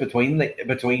difference between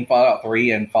Fallout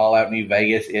 3 and Fallout New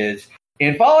Vegas is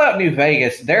in Fallout New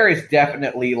Vegas there is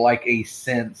definitely like a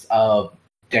sense of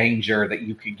danger that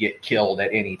you could get killed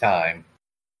at any time.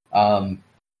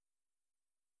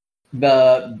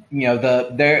 The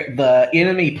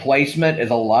enemy placement is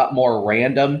a lot more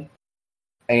random,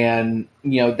 and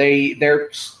they're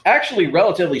actually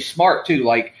relatively smart too.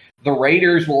 Like the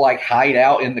raiders will like hide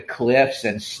out in the cliffs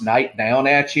and snipe down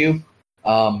at you.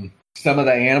 Some of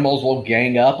the animals will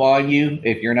gang up on you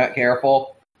if you're not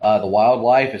careful. The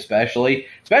wildlife, especially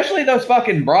those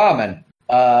fucking Brahmin,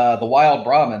 the wild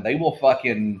Brahmin, they will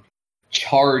fucking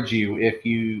charge you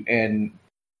and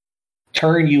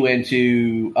turn you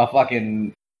into a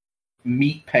fucking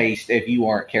meat paste if you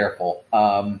aren't careful.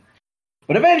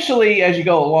 But eventually, as you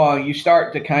go along, you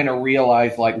start to kind of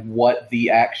realize like what the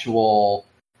actual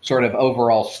sort of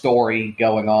overall story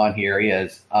going on here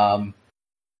is. You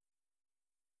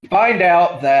find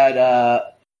out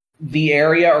that the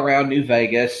area around New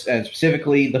Vegas, and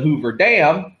specifically the Hoover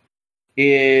Dam,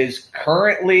 is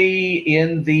currently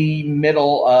in the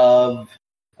middle of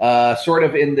sort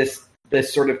of in this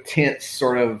sort of tense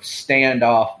sort of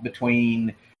standoff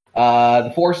between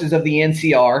the forces of the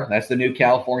NCR, that's the New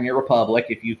California Republic.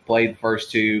 If you've played the first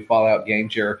two Fallout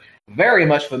games, you're very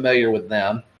much familiar with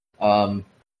them.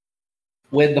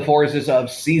 With the forces of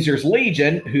Caesar's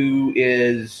Legion, who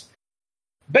is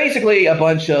basically a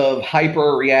bunch of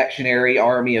hyper-reactionary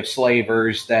army of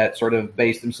slavers that sort of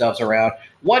base themselves around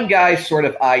one guy's sort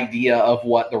of idea of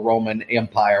what the Roman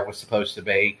Empire was supposed to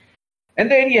be. And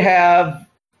then you have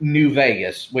New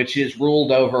Vegas, which is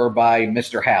ruled over by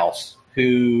Mr. House,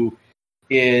 who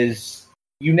is,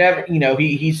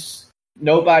 he's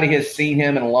nobody has seen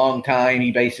him in a long time.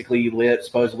 He basically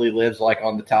supposedly lives like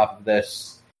on the top of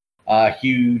this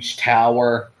huge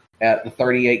tower at the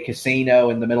 38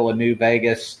 Casino in the middle of New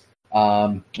Vegas.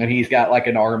 And he's got like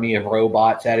an army of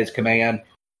robots at his command.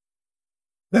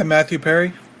 That Matthew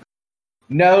Perry?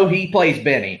 No, he plays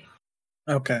Benny.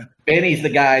 Okay. Benny's the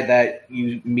guy that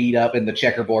you meet up in the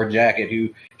checkerboard jacket who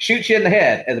shoots you in the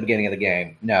head at the beginning of the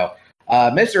game. No.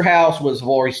 Mr. House was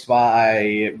voiced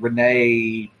by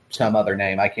Renee, some other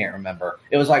name, I can't remember.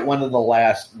 It was like one of the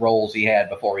last roles he had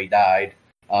before he died.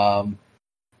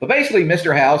 But basically,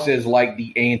 Mr. House is like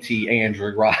the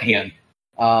anti-Andrew Ryan.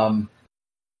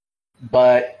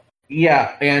 But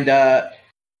yeah, and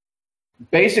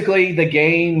basically the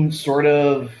game sort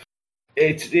of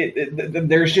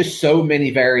there's just so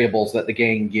many variables that the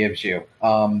game gives you.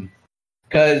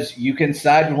 Because you can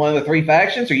side with one of the three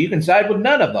factions, or you can side with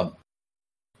none of them.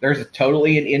 There's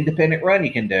totally an independent run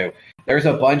you can do. There's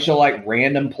a bunch of like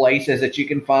random places that you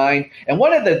can find, and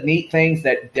one of the neat things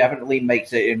that definitely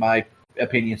makes it, in my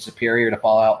opinion, superior to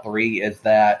Fallout 3 is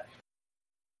that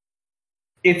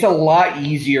it's a lot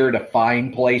easier to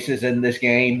find places in this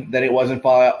game than it was in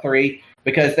Fallout 3,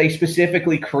 because they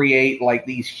specifically create like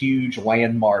these huge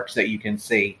landmarks that you can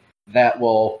see that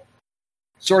will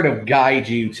sort of guide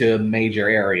you to major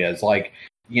areas. Like,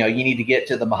 you need to get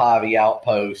to the Mojave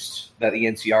outpost that the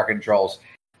NCR controls.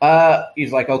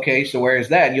 He's like, okay, so where is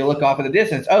that? And you look off in the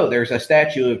distance. Oh, there's a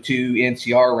statue of two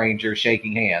NCR Rangers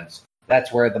shaking hands.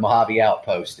 That's where the Mojave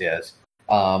outpost is.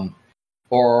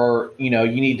 Or, you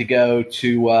need to go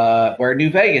to where New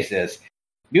Vegas is.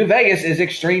 New Vegas is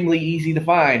extremely easy to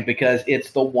find because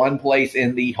it's the one place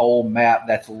in the whole map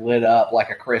that's lit up like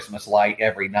a Christmas light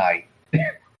every night.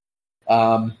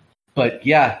 But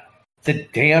yeah, it's a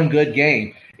damn good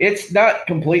game. It's not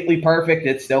completely perfect.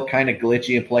 It's still kind of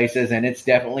glitchy in places, and it's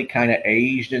definitely kind of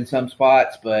aged in some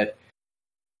spots, but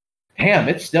damn,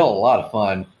 it's still a lot of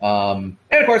fun. And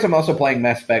of course, I'm also playing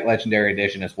Mass Effect Legendary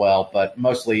Edition as well, but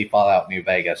mostly Fallout New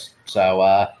Vegas.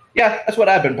 So, yeah, that's what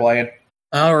I've been playing.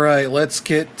 All right, let's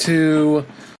get to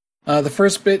the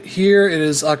first bit here. It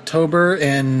is October,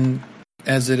 and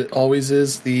as it always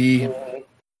is, the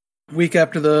week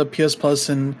after the PS Plus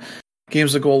and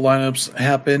Games of Gold lineups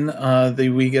happen,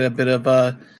 we get a bit of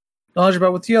knowledge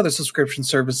about what the other subscription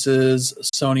services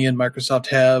Sony and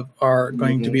Microsoft are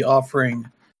going to be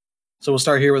offering. So we'll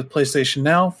start here with PlayStation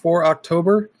Now for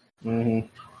October. And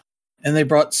they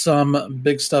brought some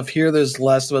big stuff here. There's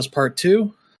Last of Us Part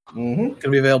 2. Going to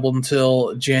be available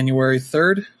until January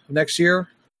 3rd of next year.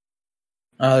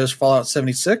 There's Fallout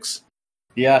 76.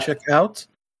 Yeah. Check out.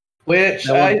 Which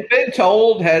I've been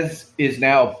told is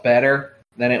now better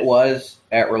than it was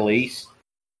at release.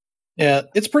 Yeah,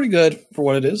 it's pretty good for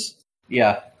what it is.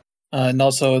 Yeah. And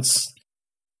also it's,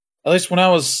 at least when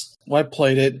I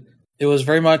played it, it was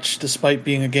very much, despite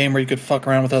being a game where you could fuck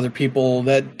around with other people,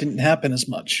 that didn't happen as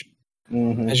much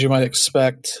as you might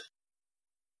expect.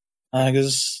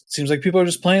 Because it seems like people are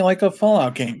just playing like a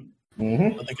Fallout game.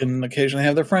 Mm-hmm. But they can occasionally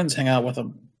have their friends hang out with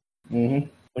them. Mm-hmm.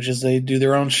 Which is they do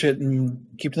their own shit and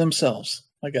keep to themselves,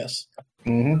 I guess.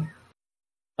 Mm-hmm.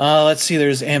 Let's see,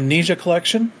 there's Amnesia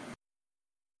Collection.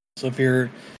 So if you're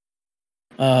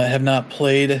have not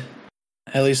played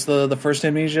at least the first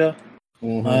Amnesia,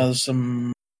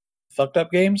 some fucked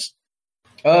up games.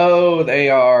 Oh, they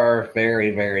are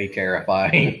very, very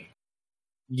terrifying.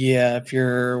 Yeah, if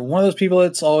you're one of those people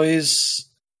that's always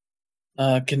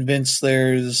convinced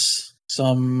there's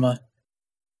some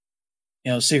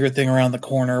secret thing around the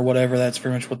corner or whatever, that's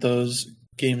pretty much what those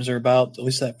games are about, at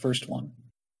least that first one.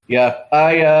 Yeah,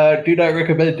 I do not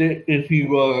recommend it if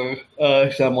you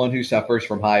are someone who suffers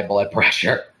from high blood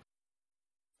pressure.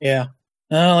 Yeah.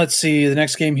 Let's see, the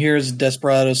next game here is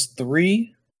Desperados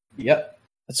 3. Yep.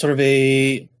 It's sort of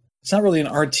it's not really an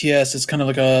RTS, it's kind of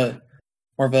like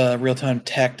more of a real-time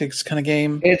tactics kind of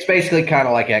game. It's basically kind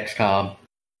of like XCOM.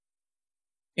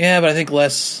 Yeah, but I think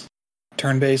less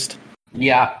turn-based.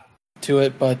 Yeah. To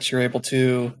it, but you're able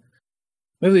to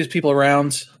move these people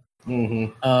around.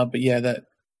 Mm-hmm. But yeah,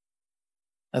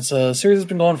 that's a series that's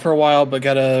been going for a while, but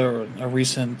got a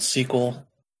recent sequel.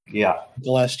 Yeah.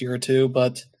 The last year or two,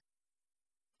 but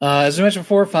as I mentioned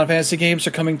before, Final Fantasy games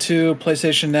are coming to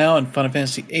PlayStation now, and Final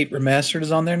Fantasy VIII Remastered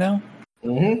is on there now.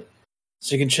 Mm-hmm.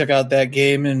 So you can check out that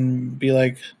game and be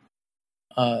like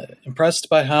impressed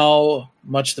by how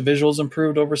much the visuals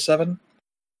improved over 7.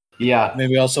 Yeah.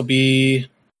 Maybe also be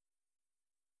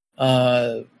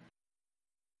I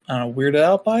don't know, weirded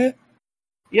out by it.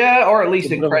 Yeah, or at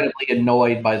least incredibly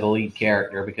annoyed by the lead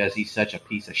character because he's such a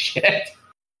piece of shit.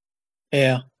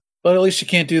 Yeah. But at least you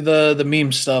can't do the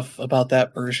meme stuff about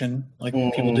that version like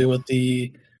people do with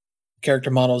the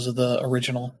character models of the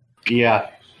original. Yeah.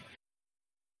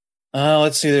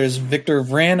 Let's see, there's Victor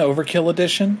Vran Overkill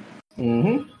Edition.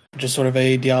 Mm-hmm. Which is sort of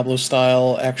a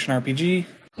Diablo-style action RPG.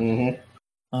 Mm-hmm.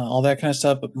 All that kind of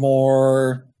stuff, but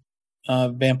more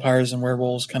vampires and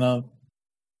werewolves kind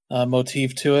of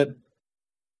motif to it.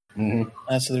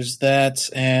 Mm-hmm. So there's that.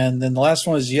 And then the last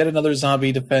one is yet another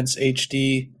Zombie Defense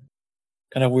HD.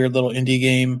 Kind of weird little indie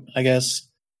game, I guess.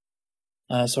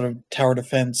 Sort of tower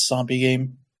defense zombie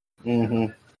game. Mm-hmm.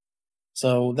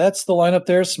 So that's the lineup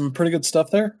there. Some pretty good stuff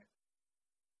there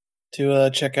to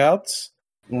check out.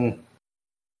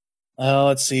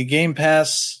 Let's see. Game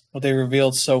Pass, what they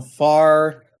revealed so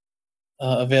far.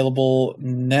 Available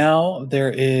now.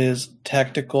 There is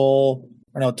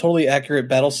Totally Accurate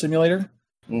Battle Simulator.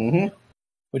 Mm-hmm.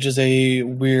 Which is a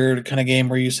weird kind of game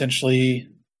where you essentially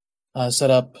set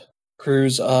up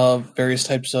crews of various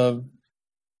types of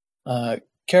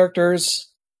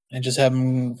characters and just have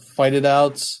them fight it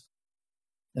out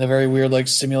in a very weird like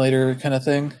simulator kind of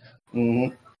thing.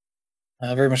 Mm-hmm.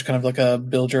 Very much kind of like a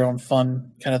build your own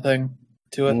fun kind of thing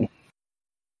to it.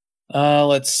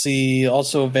 Let's see.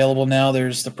 Also available now,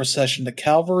 there's the Procession to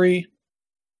Calvary,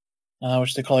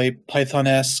 which they call a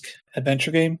Python-esque adventure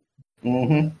game.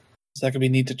 Mm-hmm. So that could be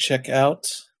neat to check out.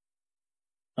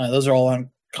 Those are all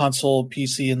on console,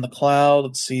 PC, and the cloud.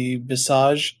 Let's see.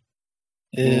 Visage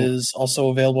is also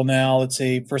available now. It's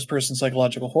a first-person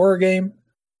psychological horror game.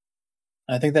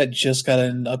 I think that just got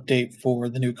an update for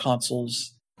the new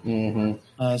consoles.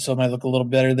 Mm-hmm. So it might look a little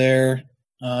better there.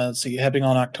 Let's see. Happening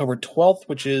on October 12th,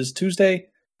 which is Tuesday.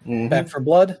 Back 4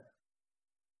 Blood.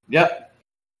 Yep.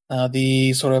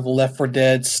 The sort of Left 4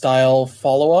 Dead style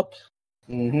follow-up.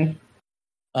 Mm-hmm.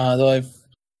 Though I've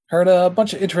heard a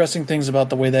bunch of interesting things about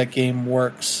the way that game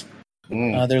works.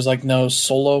 There's like no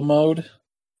solo mode,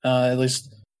 at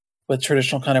least with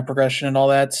traditional kind of progression and all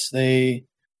that. They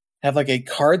have like a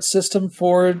card system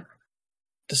for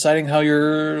deciding how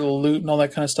your loot and all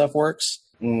that kind of stuff works.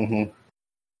 Mm-hmm.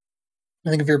 I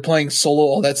think if you're playing solo,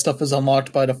 all that stuff is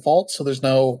unlocked by default, so there's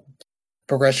no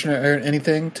progression or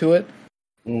anything to it.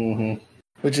 Mm-hmm.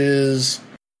 Which is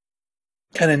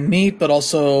kind of neat, but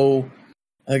also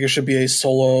I think it should be a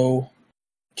solo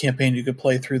campaign you could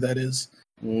play through that has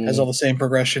all the same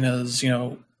progression as,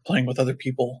 playing with other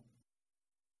people.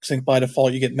 I think by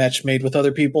default you get match made with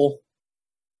other people.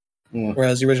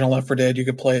 Whereas the original Left 4 Dead, you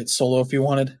could play it solo if you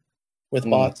wanted, with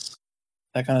bots,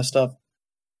 that kind of stuff.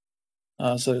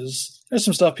 So there's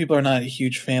some stuff people are not a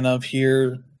huge fan of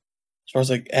here, as far as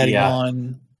like adding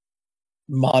on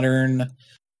modern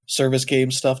service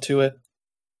game stuff to it.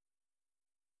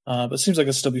 But it seems like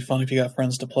it'll still be fun if you got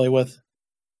friends to play with.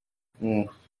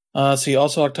 See,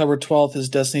 also October 12th is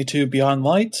Destiny 2 Beyond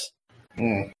Light.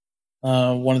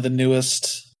 One of the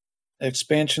newest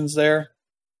expansions there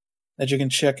that you can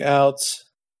check out.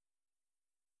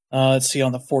 Let's see,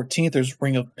 on the 14th, there's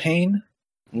Ring of Pain,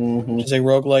 which is a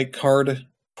roguelike card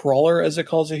crawler, as it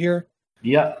calls it here.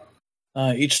 Yeah.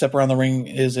 Each step around the ring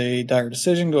is a dire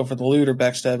decision. Go for the loot or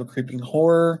backstab a creeping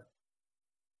horror.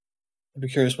 I'd be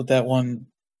curious what that one...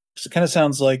 It kind of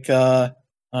sounds like...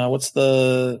 what's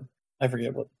the... I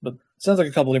forget what... But it sounds like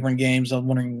a couple different games. I'm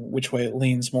wondering which way it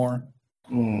leans more.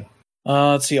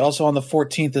 Let's see. Also on the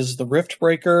 14th is the Rift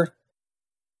Breaker.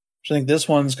 Which I think this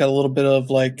one's got a little bit of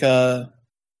like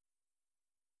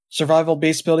survival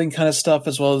base building kind of stuff,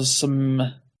 as well as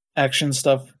some action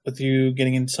stuff with you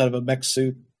getting inside of a mech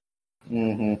suit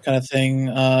kind of thing.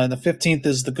 The 15th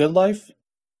is the Good Life.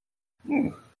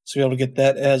 So you're able to get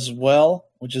that as well,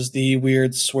 which is the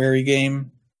weird sweary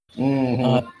game.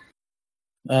 You're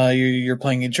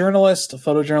playing a journalist, a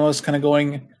photojournalist, kind of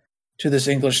going to this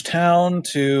English town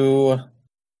to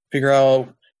figure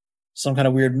out some kind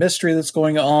of weird mystery that's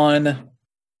going on,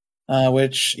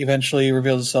 which eventually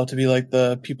reveals itself to be like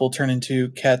the people turn into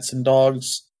cats and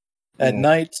dogs at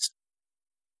night.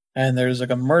 And there's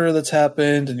like a murder that's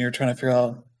happened, and you're trying to figure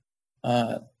out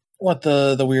what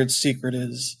the weird secret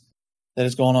is that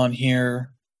is going on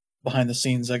here behind the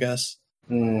scenes, I guess.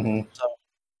 So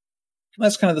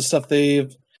that's kind of the stuff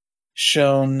they've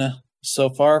shown so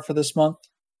far for this month.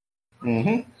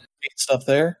 Neat stuff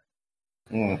there.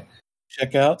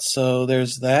 Check out. So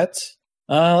there's that.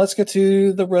 Let's get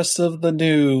to the rest of the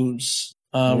news.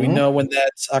 We know when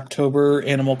that October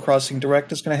Animal Crossing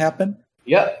Direct is going to happen.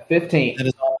 Yep, 15th. That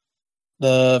is on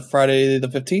the Friday the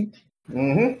 15th.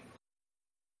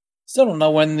 Still don't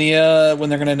know when they're going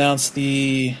to announce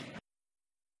the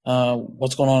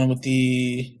what's going on with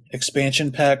the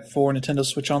expansion pack for Nintendo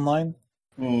Switch Online.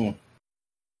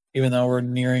 Even though we're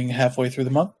nearing halfway through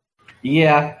the month.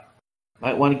 Yeah.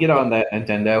 Might want to get on that,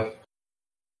 Nintendo.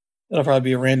 That'll probably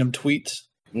be a random tweet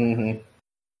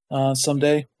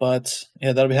someday. But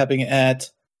yeah, that'll be happening at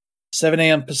 7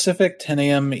 a.m. Pacific, 10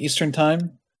 a.m. Eastern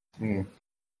Time.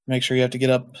 Make sure you have to get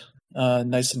up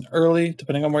nice and early,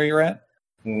 depending on where you're at.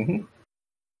 I'm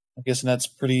guessing that's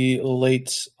pretty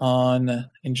late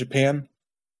in Japan.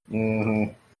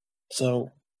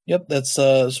 So, yep,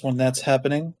 that's when that's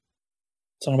happening.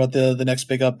 Talking about the next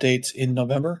big update in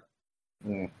November.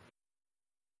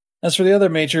 As for the other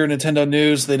major Nintendo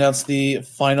news, they announced the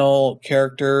final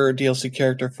DLC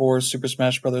character for Super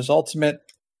Smash Bros. Ultimate,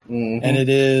 and it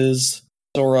is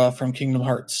Sora from Kingdom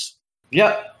Hearts.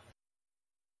 Yep.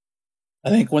 I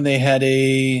think when they had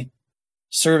a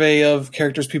survey of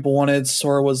characters people wanted,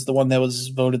 Sora was the one that was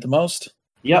voted the most.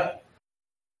 Yep.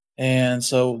 And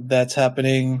so that's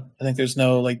happening. I think there's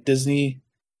no like Disney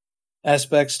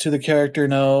aspects to the character,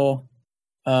 no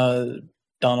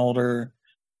Donald or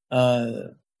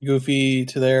Goofy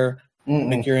to their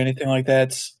Mickey or anything like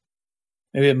that.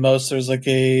 Maybe at most there's like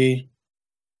a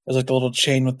little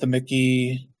chain with the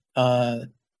Mickey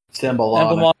symbol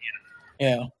on it.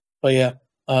 Yeah. But yeah,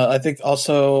 I think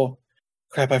also,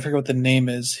 crap, I forget what the name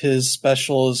is. His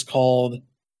special is called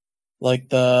like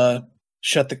the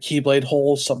Shut the Keyblade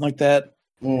Hole, something like that.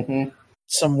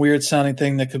 Some weird sounding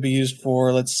thing that could be used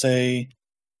for, let's say,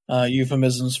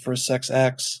 euphemisms for sex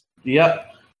acts. Yep.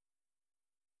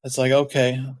 It's like,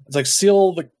 okay. It's like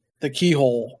seal the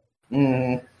keyhole.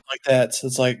 Like that. So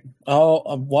it's like,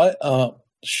 what?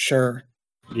 Sure.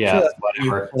 Yeah, sure,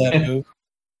 whatever. For that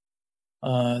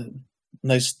move.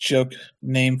 Nice joke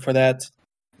name for that.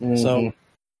 So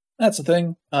that's the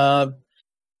thing. But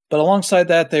alongside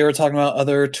that, they were talking about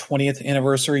other 20th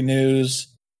anniversary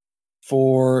news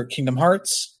for Kingdom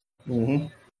Hearts.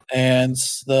 And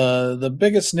the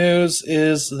biggest news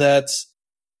is that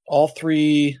all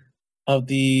three of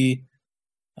the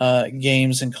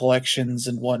games and collections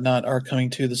and whatnot are coming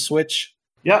to the Switch.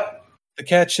 Yep. The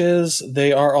catch is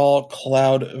they are all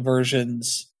cloud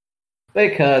versions.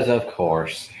 Because, of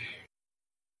course.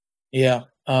 Yeah.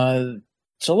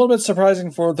 It's a little bit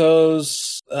surprising for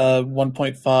those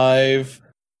 1.5,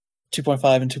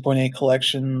 2.5, and 2.8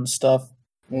 collection stuff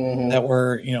that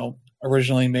were,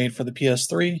 originally made for the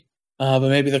PS3. But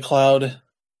maybe the cloud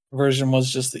version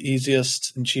was just the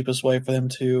easiest and cheapest way for them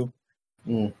to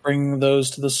bring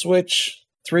those to the Switch.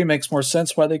 3 makes more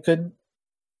sense why they couldn't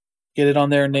get it on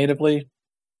there natively.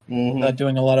 Not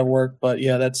doing a lot of work, but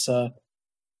yeah, that's a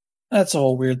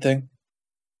whole weird thing.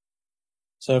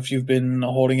 So if you've been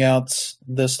holding out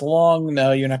this long,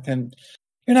 now you're not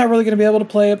really gonna be able to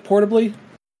play it portably.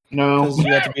 No, because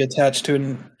you have to be attached to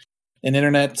an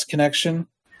internet connection.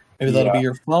 Maybe that'll be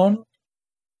your phone.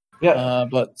 Yeah,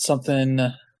 but something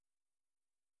that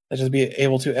just be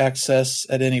able to access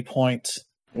at any point.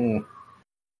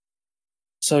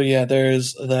 So yeah,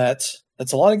 there's that.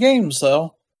 That's a lot of games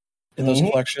though in those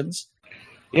collections.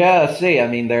 Yeah, see, I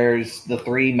mean, there's the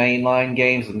 3 mainline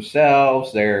games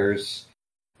themselves. There's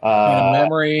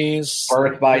Memories.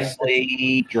 Birth by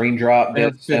Sleep, Dream Drop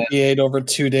Distance. 58 over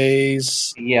 2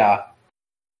 days. Yeah.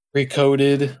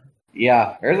 Recoded.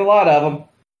 Yeah, there's a lot of them.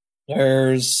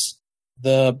 There's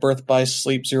the Birth by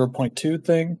Sleep 0.2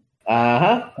 thing.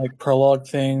 Like prologue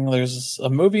thing. There's a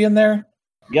movie in there.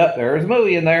 Yep, there's a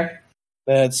movie in there.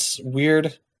 That's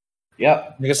weird.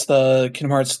 Yep. I guess the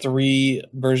Kingdom Hearts 3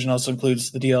 version also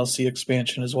includes the DLC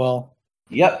expansion as well.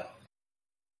 Yep.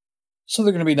 So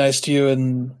they're going to be nice to you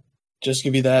and just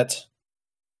give you that.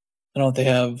 I don't know if they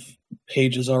have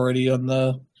pages already on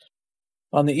the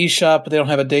eShop, but they don't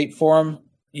have a date for them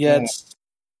yet.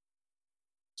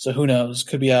 So who knows?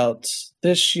 Could be out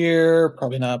this year,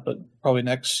 probably not, but probably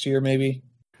next year, maybe.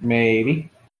 Maybe.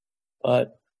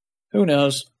 But who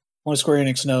knows? Only Square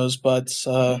Enix knows. But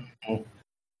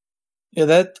yeah,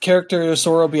 that character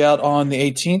Sora will be out on the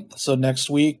 18th, so next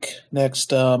week,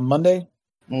 next Monday.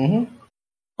 Mm-hmm.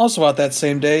 Also out that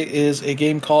same day is a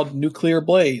game called Nuclear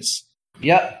Blaze.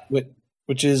 Yep.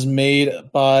 Which is made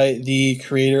by the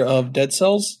creator of Dead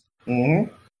Cells.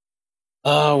 Mm-hmm.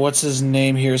 What's his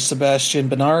name here? Sebastian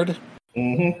Bernard.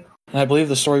 Mm-hmm. And I believe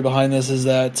the story behind this is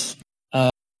that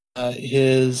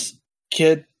his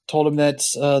kid told him that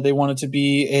they wanted to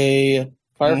be a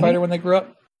firefighter when they grew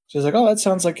up. So he's like, oh, that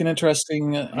sounds like an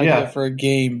interesting idea for a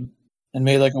game. And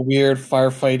made like a weird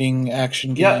firefighting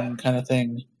action game kind of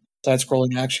thing.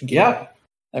 Side-scrolling action game. Yeah.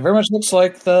 It very much looks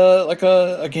like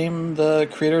a game the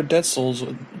creator of Dead Cells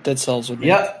would make.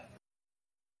 Yep.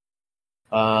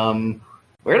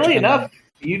 Weirdly enough,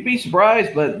 you'd be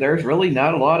surprised, but there's really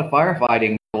not a lot of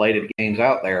firefighting related games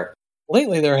out there.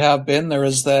 Lately, there have been. There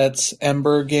is that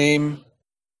Ember game,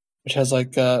 which has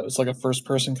it's like a first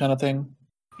person kind of thing.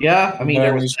 Yeah, I mean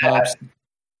there was that.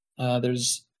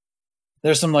 There's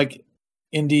some like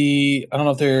indie. I don't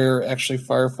know if they're actually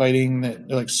firefighting.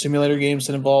 They're like simulator games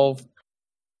that involve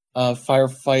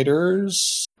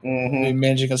firefighters, maybe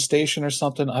managing a station or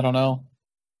something. I don't know.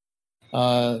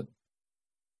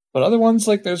 But other ones,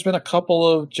 like there's been a couple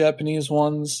of Japanese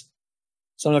ones.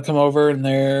 Some that come over and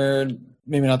they're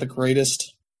maybe not the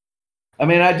greatest. I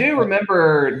mean, I do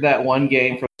remember that one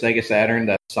game from Sega Saturn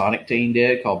that Sonic Team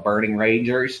did called Burning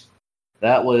Rangers.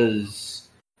 That was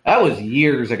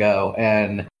years ago,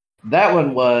 and that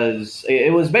one was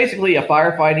basically a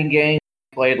firefighting game.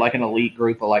 Played like an elite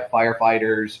group of like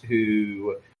firefighters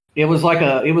who it was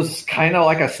kind of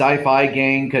like a sci-fi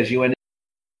game because you ended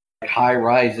up like high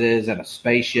rises and a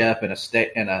spaceship and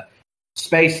a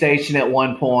space station at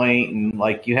one point, and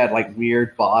like you had like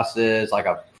weird bosses like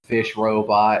a fish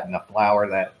robot and a flower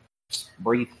that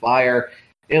breathed fire.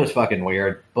 It was fucking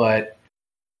weird, but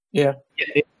yeah,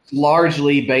 it's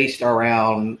largely based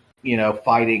around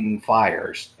fighting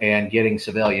fires and getting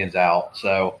civilians out.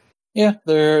 So yeah,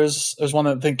 there's one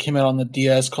that I think came out on the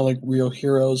DS called like Real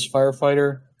Heroes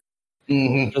Firefighter.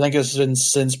 Mm-hmm. I think it's been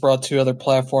since brought to other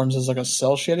platforms as like a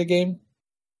cell shaded game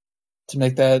to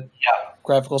make that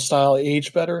graphical style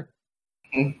age better.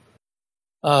 Mm-hmm.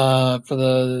 For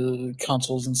the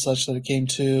consoles and such that it came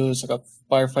to. It's like a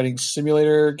firefighting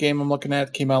simulator game I'm looking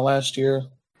at. Came out last year.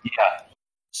 Yeah.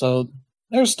 So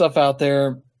there's stuff out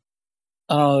there.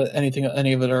 I don't know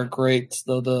any of it are great,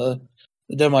 though the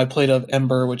demo I played of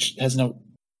Ember, which has no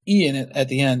E in it at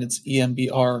the end, it's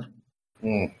EMBR.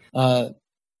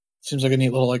 Seems like a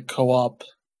neat little like co-op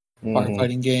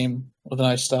firefighting game with a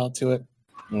nice style to it.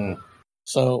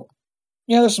 So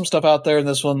yeah, there's some stuff out there, and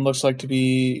this one looks like to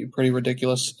be pretty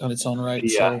ridiculous on its own right. Yeah.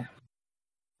 So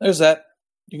there's that.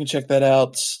 You can check that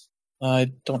out.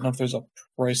 I don't know if there's a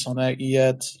price on that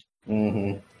yet.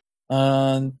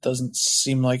 Doesn't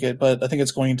seem like it, but I think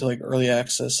it's going into like early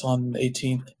access on the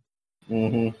 18th.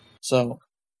 So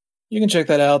you can check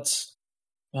that out.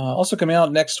 Also coming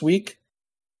out next week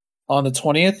on the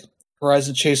 20th,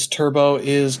 Horizon Chase Turbo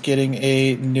is getting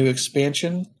a new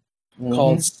expansion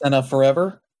called Senna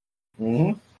Forever.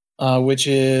 Which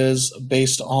is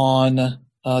based on the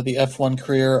F1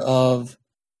 career of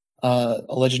a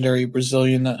legendary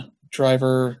Brazilian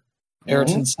driver,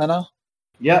 Ayrton Senna.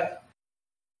 Yep.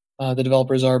 The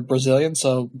developers are Brazilian,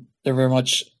 so they're very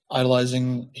much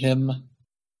idolizing him.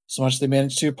 So much they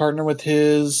managed to partner with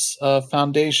his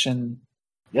foundation,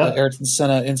 the Ayrton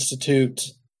Senna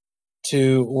Institute,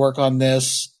 to work on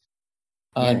this.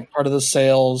 Part of the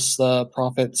sales, the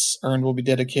profits earned will be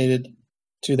dedicated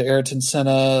to the Ayrton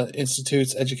Senna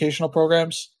Institute's educational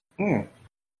programs.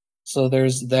 So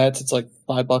there's that. It's like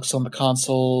 $5 on the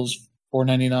consoles,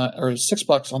 $4.99 or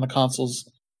 $6 on the consoles,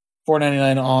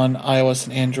 $4.99 on iOS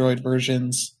and Android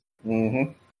versions.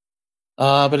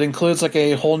 But it includes like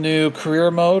a whole new career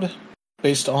mode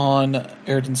based on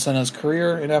Ayrton Senna's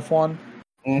career in F1.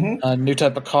 New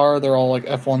type of car. They're all like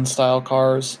F1 style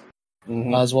cars,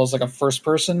 Mm-hmm. as well as like a first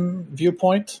person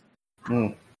viewpoint,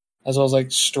 as well as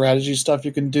like strategy stuff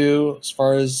you can do as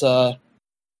far as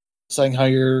saying how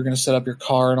you're going to set up your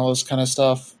car and all this kind of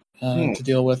stuff to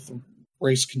deal with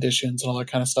race conditions and all that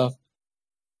kind of stuff.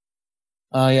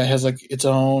 It has like its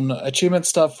own achievement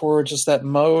stuff for just that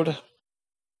mode.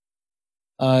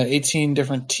 18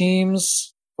 different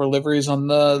teams for liveries on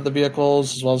the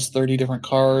vehicles, as well as 30 different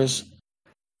cars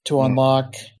to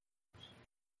unlock.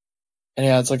 And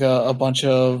yeah, it's like a bunch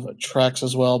of tracks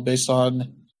as well based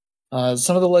on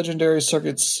some of the legendary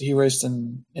circuits he raced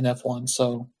in F1.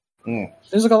 So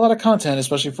there's like a lot of content,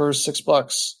 especially for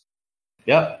 $6.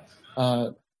 Yep.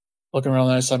 Looking real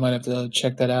nice. I might have to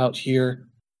check that out here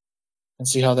and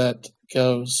see how that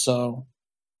goes. So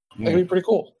that'd be pretty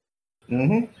cool.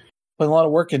 Mm-hmm. Put a lot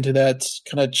of work into that,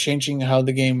 kind of changing how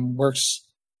the game works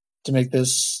to make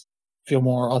this feel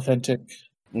more authentic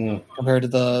compared to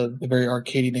the very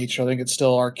arcadey nature. I think it's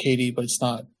still arcadey, but it's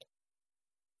not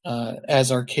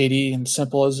as arcadey and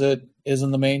simple as it is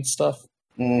in the main stuff.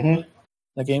 That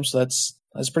game, so that's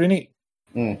pretty neat.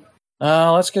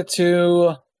 Let's get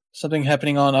to something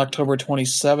happening on October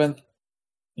 27th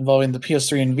involving the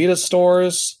PS3 and Vita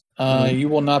stores. You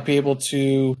will not be able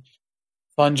to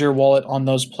fund your wallet on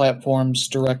those platforms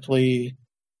directly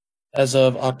as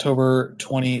of October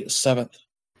 27th.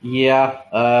 Yeah,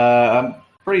 I'm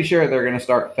pretty sure they're going to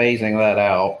start phasing that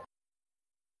out.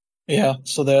 Yeah,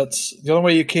 so that's the only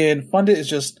way you can fund it is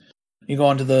just you go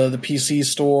onto the PC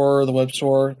store, the web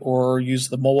store, or use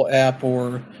the mobile app,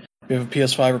 or if you have a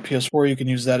PS5 or PS4, you can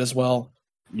use that as well.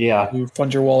 Yeah. You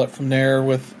fund your wallet from there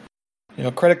with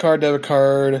credit card, debit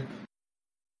card,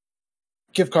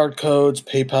 gift card codes,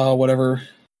 PayPal, whatever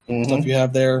stuff you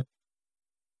have there.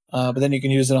 But then you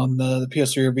can use it on the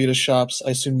PS3 or Vita shops.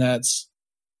 I assume that's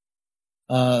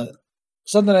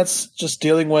something that's just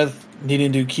dealing with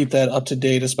needing to keep that up to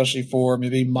date, especially for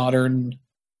maybe modern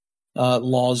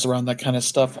laws around that kind of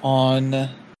stuff in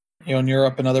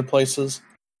Europe and other places.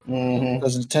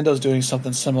 Because Nintendo's doing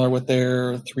something similar with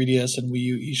their 3DS and Wii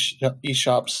U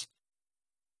eShops.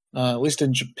 At least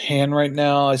in Japan right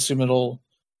now. I assume it'll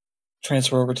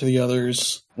transfer over to the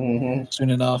others soon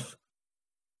enough.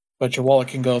 But your wallet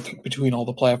can go between all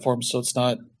the platforms, so it's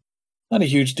not a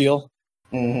huge deal.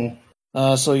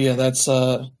 So yeah, that's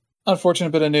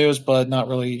unfortunate bit of news, but not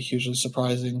really hugely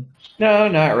surprising. No,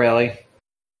 not really.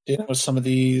 Dealing with some of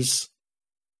these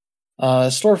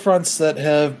storefronts that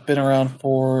have been around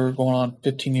for going on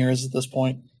 15 years at this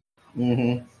point.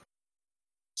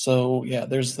 So yeah,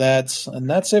 there's that, and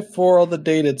that's it for all the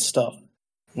dated stuff.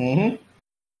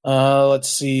 Let's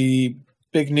see,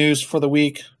 big news for the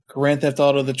week: Grand Theft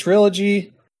Auto: The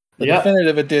Trilogy, the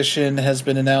definitive edition, has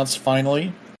been announced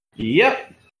finally.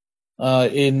 Yep.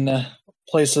 In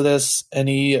place of this,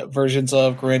 any versions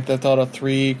of Grand Theft Auto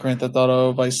 3, Grand Theft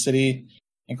Auto Vice City,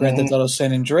 and Grand Theft Auto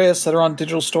San Andreas that are on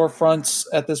digital storefronts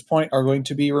at this point are going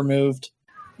to be removed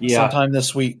sometime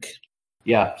this week.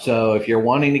 Yeah, so if you're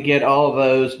wanting to get all of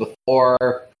those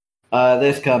before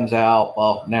this comes out,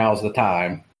 well, now's the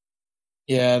time.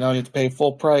 Yeah, now you have to pay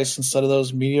full price instead of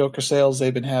those mediocre sales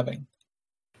they've been having.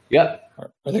 Yep.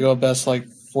 Or they go best like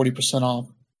 40% off.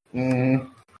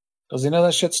 Because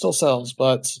that shit still sells.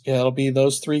 But yeah, it'll be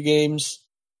those 3 games.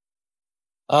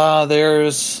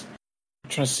 There's... I'm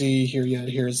trying to see here. Yeah,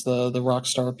 here's the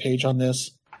Rockstar page on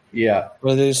this. Yeah.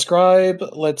 Where they describe,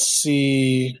 let's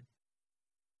see...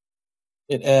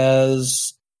 It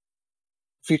as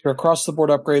feature across-the-board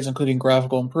upgrades, including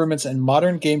graphical improvements and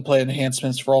modern gameplay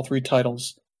enhancements for all 3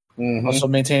 titles. Also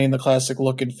maintaining the classic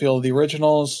look and feel of the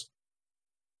originals.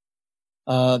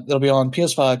 They'll be on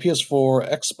PS5,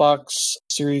 PS4, Xbox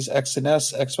Series X and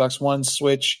S, Xbox One,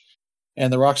 Switch,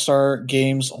 and the Rockstar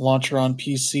Games launcher on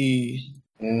PC.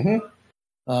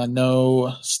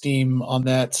 No Steam on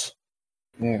that.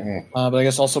 But I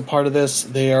guess also part of this,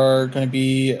 they are going to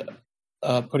be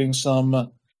putting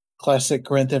some classic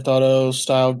Grand Theft Auto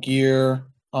style gear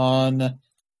on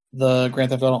the Grand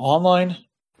Theft Auto Online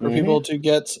for people to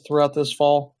get throughout this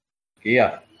fall.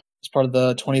 Yeah. It's part of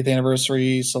the 20th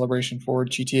anniversary celebration for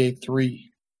GTA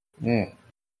 3.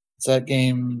 That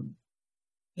game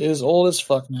is old as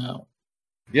fuck now.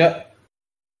 Yep.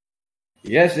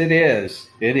 Yes, it is.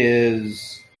 It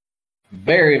is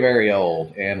very, very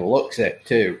old and looks it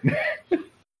too.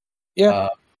 Yeah.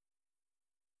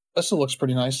 That still looks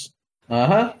pretty nice.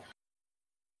 Uh-huh.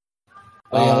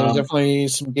 But yeah, there's definitely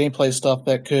some gameplay stuff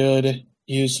that could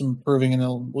use some improving, and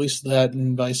at least that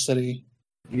in Vice City.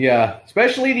 Yeah,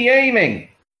 especially the aiming.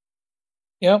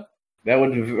 Yep. That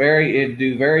would it'd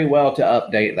do very well to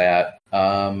update that.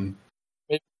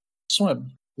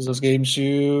 Swim. Because those games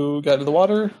you got into the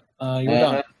water, you were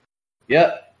done.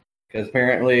 Yep, because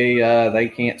apparently they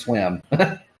can't swim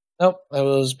Nope, that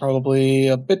was probably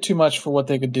a bit too much for what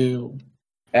they could do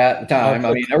at the time.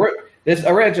 I mean,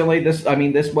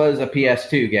 this was a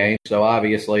PS2 game, so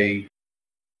obviously,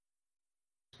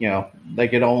 they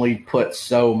could only put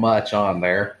so much on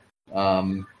there.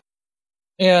 And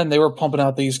they were pumping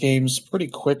out these games pretty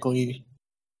quickly.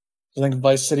 I think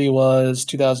Vice City was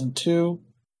 2002,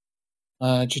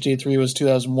 GTA 3 was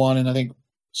 2001, and I think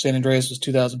San Andreas was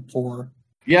 2004.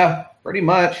 Yeah, pretty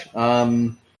much.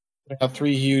 Have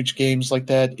 3 huge games like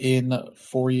that in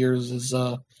 4 years is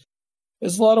a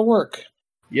lot of work.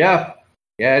 Yeah,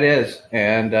 it is,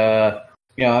 and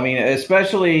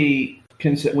especially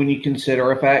when you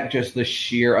consider a fact just the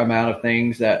sheer amount of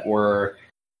things that were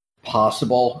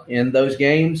possible in those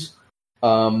games.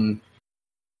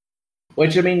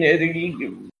 Which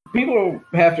people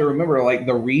have to remember, like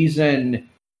the reason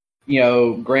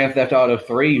Grand Theft Auto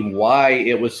 3, why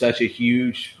it was such a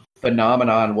huge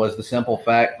phenomenon was the simple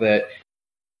fact that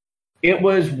it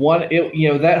was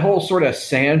that whole sort of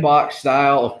sandbox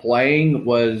style of playing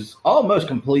was almost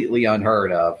completely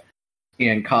unheard of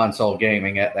in console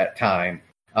gaming at that time.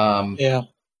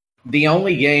 The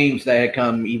only games that had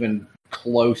come even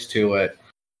close to it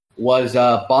was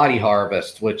Body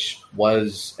Harvest, which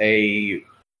was a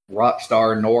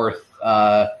Rockstar North,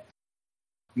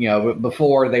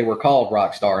 before they were called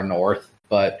Rockstar North,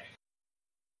 but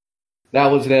that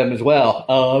was them as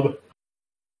well.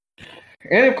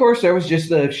 And of course, there was just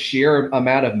the sheer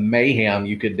amount of mayhem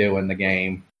you could do in the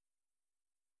game.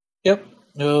 Yep,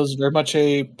 it was very much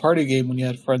a party game when you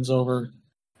had friends over.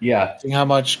 Yeah. Seeing how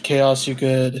much chaos you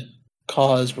could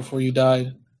cause before you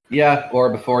died. Yeah, or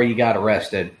before you got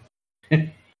arrested.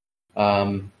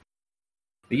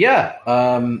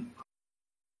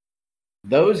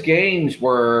 Those games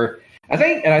were, I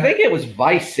think it was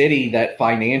Vice City that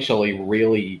financially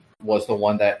really was the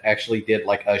one that actually did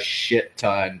like a shit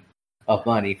ton of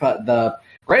money. But the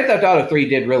Grand Theft Auto 3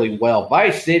 did really well.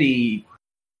 Vice City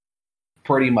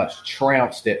pretty much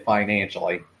trounced it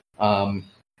financially. And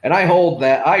I hold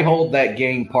that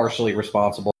game partially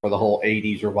responsible for the whole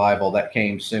 80s revival that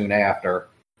came soon after.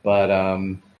 But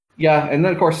and then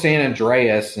of course San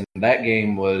Andreas, and that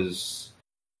game was,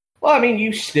 well, I mean,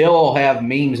 you still have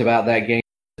memes about that game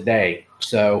today.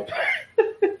 So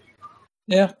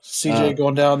yeah, CJ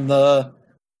going down the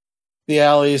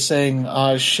alley saying,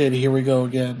 "Ah, shit, here we go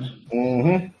again."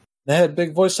 Mm-hmm. They had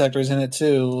big voice actors in it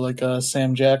too, like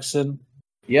Sam Jackson.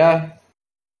 Yeah,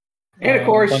 and of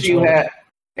course you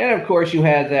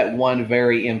had that one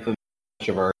very infamous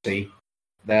controversy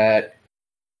that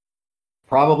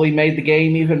probably made the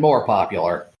game even more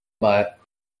popular, but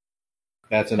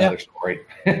that's another story.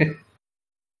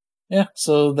 Yeah,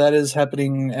 so that is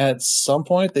happening at some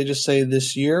point. They just say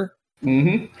this year.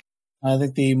 Mm-hmm. I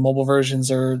think the mobile versions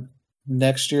are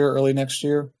next year, early next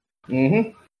year. Mm-hmm.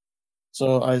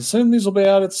 So I assume these will be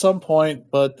out at some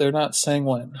point, but they're not saying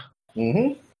when.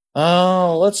 Mm-hmm.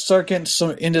 Let's start getting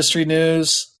some industry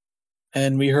news.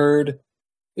 And we heard,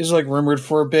 these are like rumored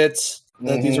for a bit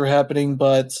that these are happening,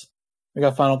 but we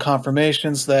got final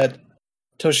confirmations that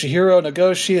Toshihiro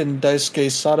Nagoshi and Daisuke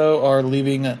Sato are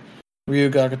leaving Ryu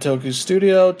Ga Gotoku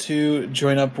Studio to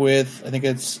join up with, I think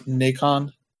it's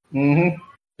Nacon,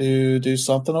 to do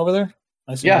something over there.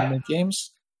 I see them make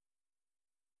games.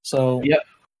 So,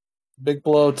 big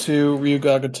blow to Ryu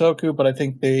Ga Gotoku, but I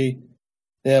think they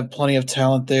have plenty of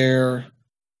talent there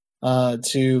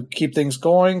to keep things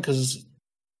going because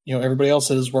everybody else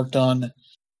that has worked on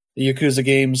the Yakuza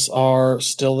games are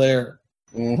still there.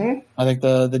 I think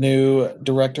the new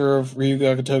director of Ryu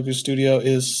Ga Gotoku Studio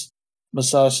is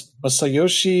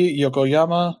Masayoshi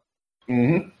Yokoyama.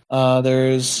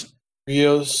 There's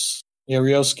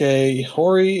Ryosuke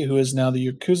Hori, who is now the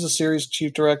Yakuza series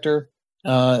chief director.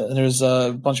 And there's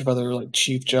a bunch of other like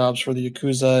chief jobs for the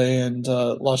Yakuza and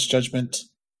Lost Judgment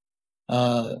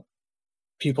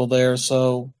people there.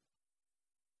 So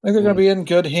I think they're going to be in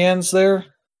good hands there.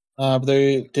 But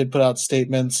they did put out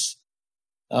statements.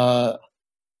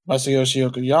 Masayoshi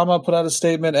Yokoyama put out a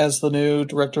statement as the new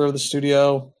director of the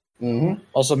studio.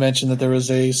 Also mentioned that there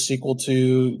was a sequel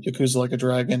to Yakuza Like a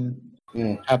Dragon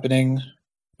happening,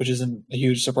 which isn't a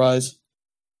huge surprise.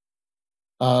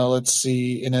 Let's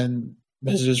see, and then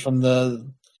messages from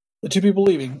the two people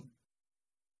leaving.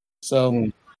 So if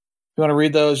you want to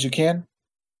read those, you can.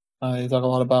 They talk a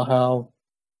lot about how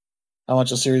much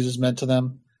the series is meant to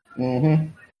them.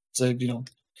 So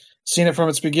seen it from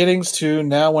its beginnings to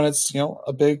now when it's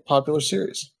a big popular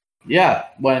series. Yeah,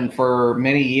 when for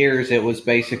many years it was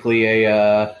basically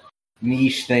a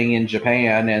niche thing in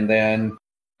Japan, and then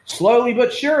slowly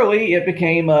but surely, it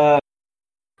became a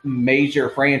major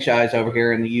franchise over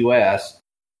here in the U.S.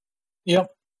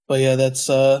 Yep. But yeah, that's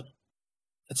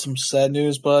some sad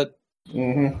news, but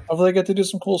Mm-hmm. hopefully they get to do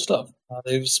some cool stuff.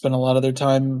 They've spent a lot of their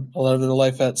time, a lot of their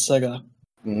life at Sega.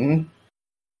 Mm-hmm.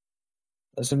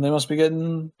 I assume they must be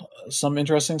getting some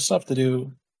interesting stuff to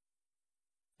do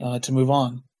to move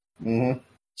on. Mm-hmm.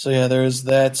 So yeah, there's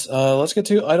that. Let's get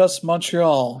to Eidos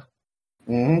Montreal.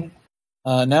 Mm-hmm.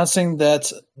 Announcing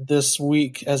that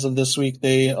as of this week,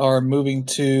 they are moving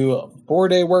to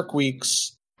 4-day work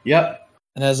weeks. Yep.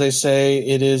 And as they say,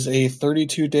 it is a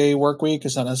 32-day work week.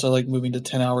 It's not necessarily like moving to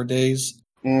 10-hour days.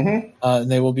 Mm-hmm.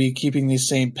 And they will be keeping the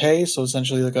same pay, so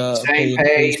essentially like a Same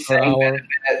pay, same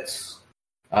benefits.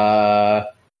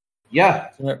 Yeah.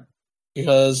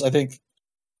 Because I think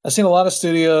I've seen a lot of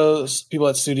people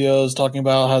at studios talking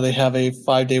about how they have a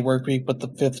 5-day work week, but the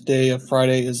 5th day of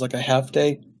Friday is like a half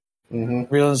day.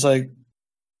 Mm-hmm. Realize like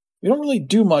we don't really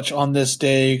do much on this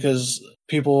day because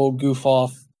people goof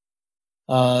off.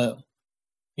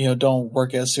 Don't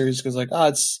work as serious because like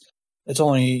it's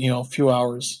only a few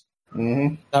hours.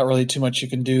 Mm-hmm. Not really too much you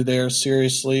can do there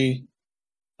seriously.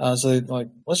 So they like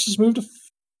let's just move to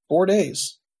 4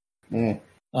 days. Mm.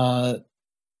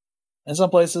 In some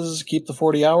places keep the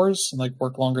 40 hours and like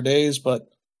work longer days, but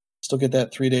still get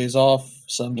that 3 days off.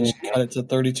 Some just cut it to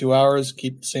 32 hours,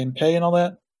 keep the same pay and all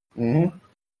that. Mm-hmm.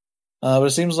 But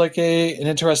it seems like an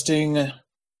interesting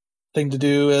thing to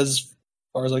do as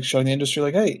far as like showing the industry,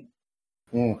 like, hey,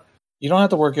 you don't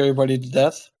have to work everybody to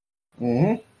death.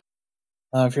 Mm-hmm.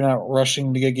 If you're not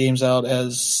rushing to get games out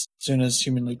as soon as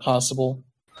humanly possible.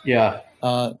 Yeah.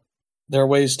 There are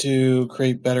ways to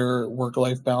create better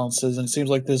work-life balances, and it seems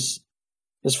like this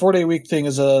 4-day week thing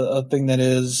is a thing that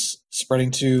is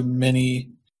spreading to many,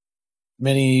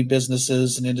 many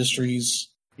businesses and industries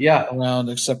around,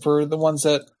 except for the ones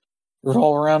that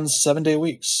revolve around 7-day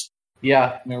weeks.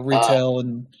 Yeah. Retail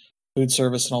and food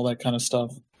service and all that kind of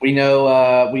stuff. We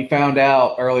know we found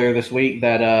out earlier this week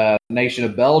that the nation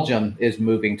of Belgium is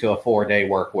moving to a 4-day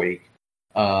work week.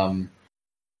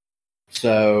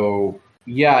 So,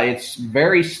 yeah, it's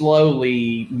very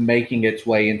slowly making its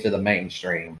way into the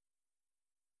mainstream.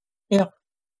 Yeah.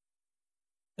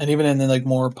 And even in like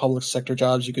more public sector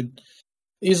jobs, you could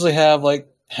easily have like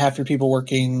half your people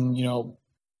working,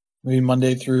 maybe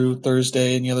Monday through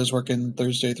Thursday and the others working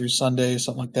Thursday through Sunday,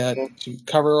 something like that, to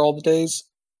cover all the days.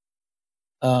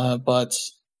 But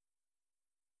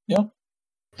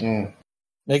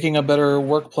making a better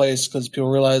workplace because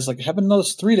people realize like having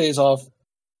those 3 days off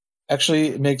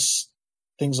actually makes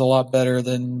things a lot better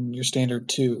than your standard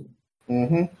 2.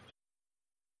 Mm-hmm.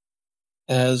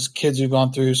 As kids who've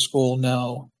gone through school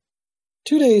know,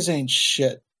 2 days ain't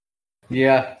shit.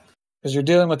 Yeah. Because you're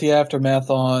dealing with the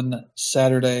aftermath on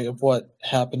Saturday of what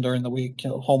happened during the week,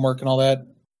 homework and all that.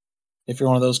 If you're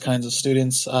one of those kinds of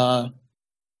students,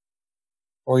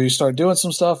 or you start doing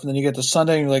some stuff and then you get to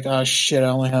Sunday and you're like, oh shit, I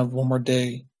only have one more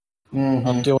day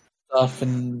of doing stuff,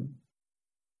 and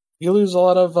you lose a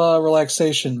lot of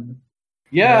relaxation.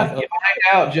 Yeah, you find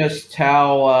out just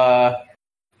how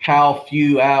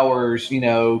few hours,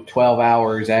 12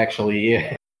 hours actually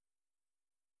is.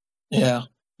 Yeah,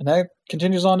 and that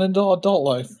continues on into adult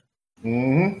life.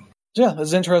 Mm-hmm. Yeah,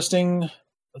 it's an interesting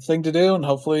thing to do, and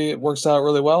hopefully it works out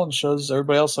really well and shows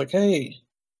everybody else like, hey,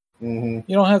 you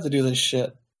don't have to do this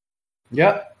shit.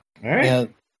 Yep. All right.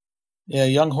 Yeah.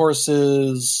 Young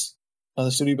Horses, the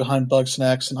studio behind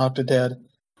Bugsnax and Octodad,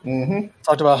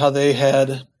 talked about how they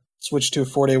had switched to a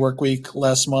 4-day work week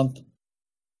last month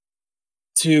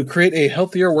to create a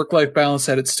healthier work-life balance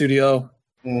at its studio.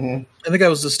 I think that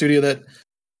was the studio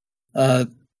that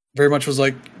very much was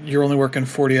like, you're only working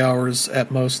 40 hours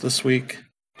at most this week.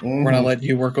 We're not letting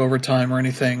you work overtime or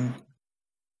anything.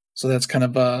 So that's kind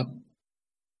of a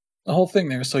whole thing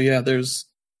there. So yeah, there's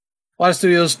a lot of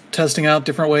studios testing out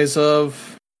different ways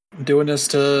of doing this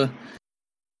to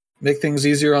make things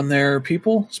easier on their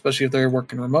people, especially if they're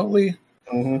working remotely,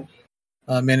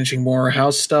 managing more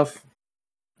house stuff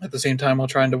at the same time while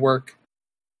trying to work,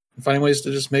 and finding ways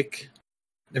to just make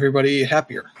everybody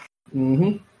happier.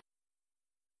 Because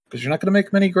you're not going to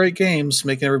make many great games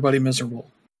making everybody miserable.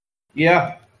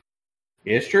 Yeah,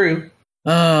 it's true.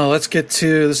 Let's get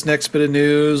to this next bit of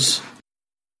news.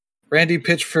 Randy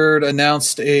Pitchford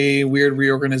announced a weird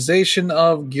reorganization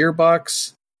of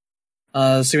Gearbox,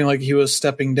 seeming like he was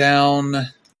stepping down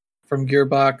from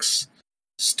Gearbox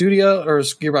Studio or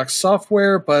Gearbox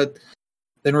Software, but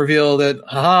then revealed that,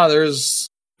 there's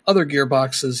other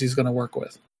Gearboxes he's going to work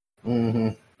with.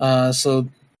 So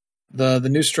the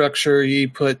new structure, he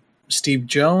put Steve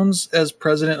Jones as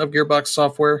president of Gearbox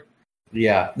Software.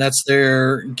 Yeah. That's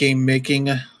their game making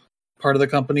part of the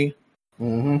company.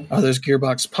 There's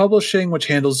Gearbox Publishing, which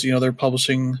handles their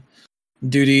publishing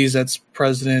duties. That's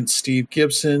President Steve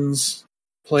Gibson's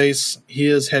place. He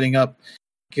is heading up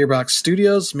Gearbox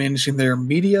Studios, managing their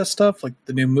media stuff, like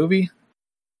the new movie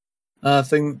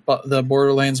thing, the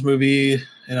Borderlands movie,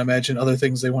 and I imagine other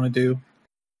things they want to do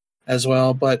as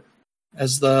well. But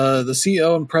as the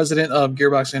CEO and president of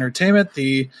Gearbox Entertainment,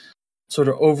 the sort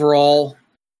of overall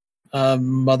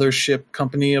mothership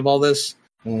company of all this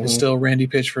is still Randy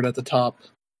Pitchford at the top.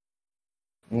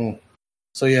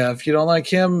 So yeah, if you don't like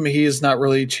him, he's not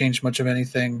really changed much of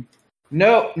anything.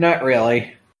 No, not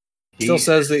really. Still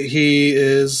says that he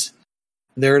is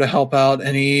there to help out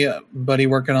anybody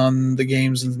working on the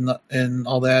games and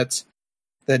all that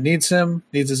needs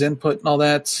his input and all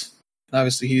that. And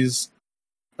obviously, he's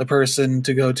the person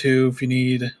to go to if you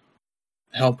need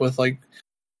help with like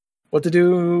what to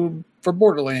do for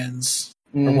Borderlands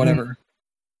or whatever.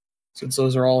 Since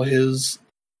those are all his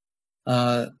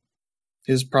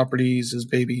properties, his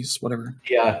babies, whatever.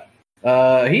 Yeah.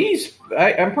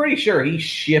 I'm pretty sure he's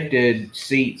shifted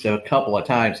seats a couple of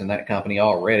times in that company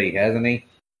already, hasn't he?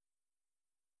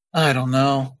 I don't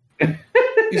know.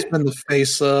 He's been the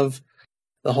face of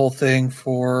the whole thing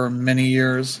for many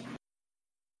years.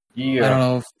 Yeah. I don't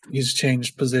know if he's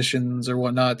changed positions or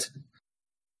whatnot.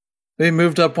 They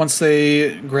moved up once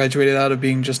they graduated out of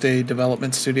being just a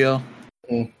development studio.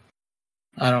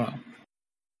 I don't know.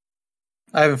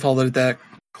 I haven't followed it that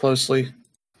closely.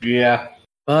 Yeah.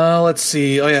 Let's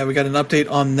see. Oh, yeah, we got an update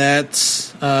on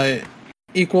that.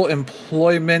 Equal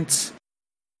Employment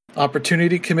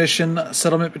Opportunity Commission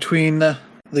settlement between the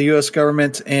U.S.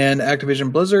 government and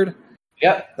Activision Blizzard.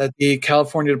 Yep. That the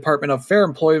California Department of Fair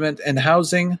Employment and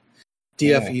Housing,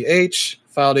 DFEH,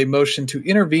 filed a motion to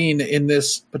intervene in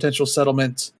this potential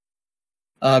settlement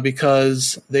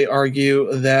because they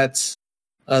argue that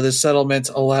this settlement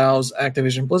allows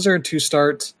Activision Blizzard to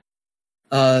start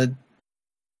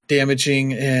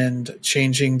damaging and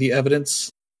changing the evidence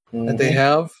that they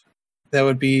have that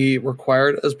would be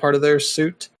required as part of their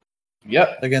suit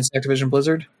against Activision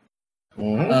Blizzard.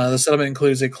 The settlement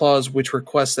includes a clause which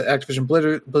requests that Activision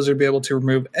Blizzard be able to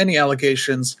remove any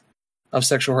allegations of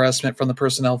sexual harassment from the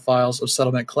personnel files of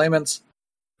settlement claimants,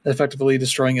 effectively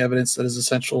destroying evidence that is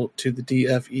essential to the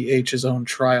DFEH's own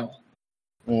trial.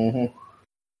 And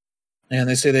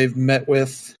they say they've met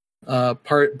with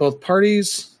both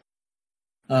parties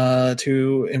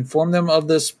to inform them of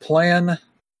this plan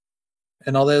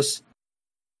and all this.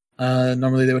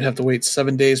 Normally they would have to wait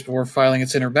 7 days before filing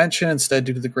its intervention. Instead,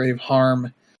 due to the grave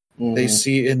harm they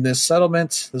see in this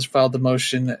settlement, this filed the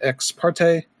motion ex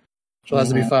parte, which has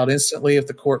to be filed instantly if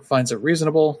the court finds it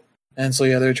reasonable. And so,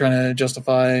 yeah, they're trying to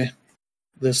justify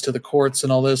this to the courts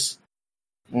and all this.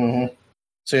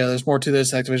 So, yeah, there's more to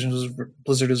this. Activision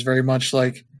Blizzard is very much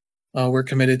like, we're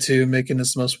committed to making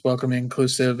this the most welcoming,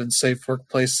 inclusive, and safe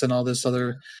workplace and all this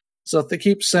other stuff they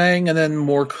keep saying. And then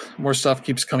more stuff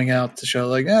keeps coming out to show,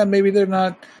 like, maybe they're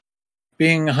not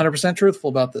being 100% truthful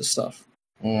about this stuff.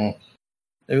 Maybe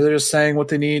they're just saying what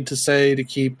they need to say to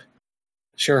keep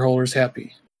shareholders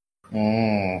happy.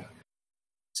 So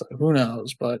who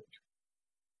knows? But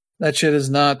that shit is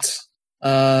not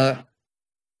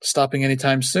stopping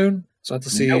anytime soon. So I have to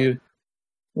see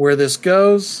where this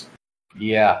goes.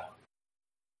 Yeah.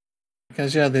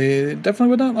 Because, yeah, they definitely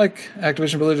would not like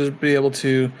Activision Blizzard to be able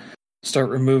to start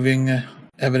removing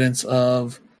evidence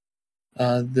of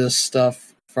this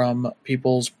stuff from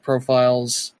people's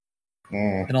profiles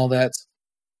and all that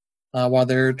while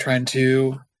they're trying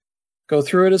to go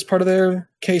through it as part of their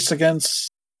case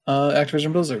against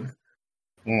Activision Blizzard.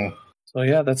 So,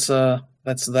 yeah, that's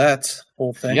that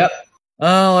whole thing. Yep.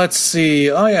 Let's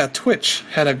see. Oh, yeah, Twitch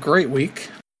had a great week.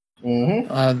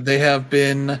 They have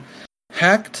been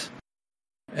hacked.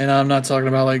 And I'm not talking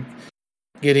about like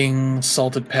getting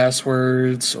salted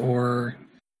passwords or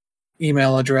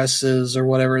email addresses or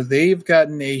whatever. They've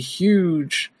gotten a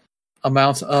huge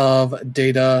amount of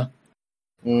data.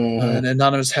 An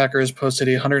anonymous hacker has posted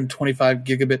a 125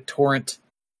 gigabit torrent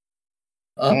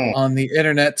up on the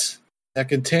internet that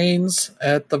contains,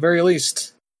 at the very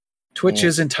least,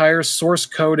 Twitch's entire source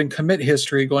code and commit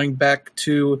history going back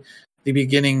to the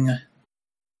beginning,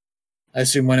 I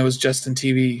assume when it was Justin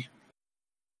TV.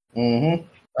 The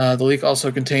leak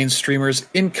also contains streamers'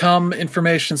 income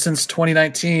information since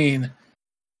 2019.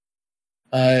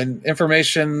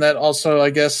 Information that also,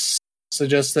 I guess,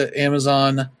 suggests that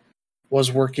Amazon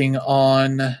was working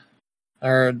on,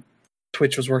 or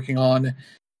Twitch was working on,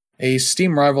 a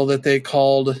Steam rival that they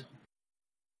called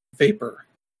Vapor.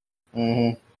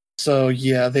 So,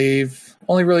 yeah, they've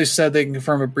only really said they can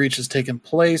confirm a breach has taken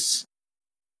place,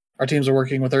 our teams are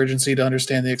working with urgency to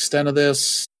understand the extent of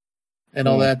this and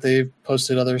all that. They've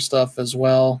posted other stuff as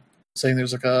well, saying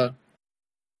there's like a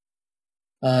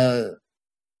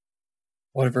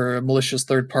whatever, a malicious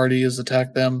third party has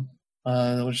attacked them,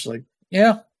 which is like,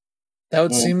 yeah, that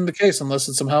would seem the case unless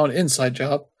it's somehow an inside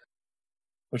job,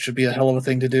 which would be a hell of a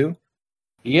thing to do.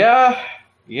 Yeah,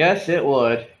 yes, it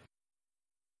would.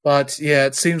 But yeah,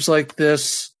 it seems like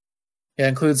this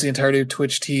includes the entirety of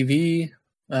Twitch TV,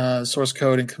 source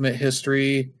code and commit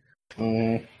history,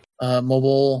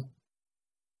 mobile,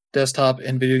 desktop,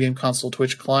 and video game console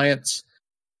Twitch clients,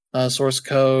 source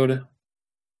code,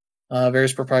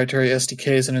 various proprietary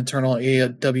SDKs and internal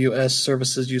AWS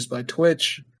services used by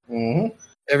Twitch.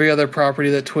 Every other property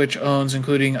that Twitch owns,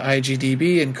 including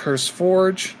IGDB and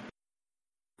CurseForge.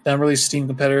 The unreleased Steam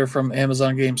competitor from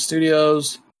Amazon Game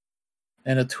Studios.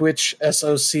 And a Twitch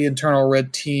SOC internal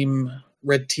red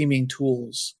teaming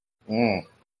tools.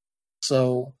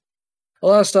 So a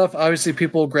lot of stuff. Obviously,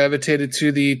 people gravitated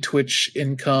to the Twitch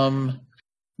income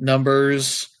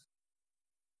numbers.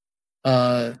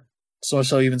 So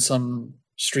even some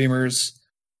streamers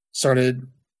started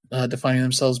defining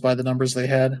themselves by the numbers they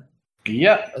had.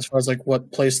 Yep. As far as like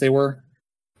what place they were.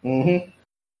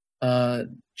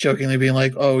 Jokingly being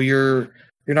like, "Oh, your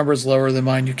number is lower than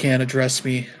mine. You can't address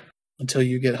me until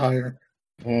you get higher."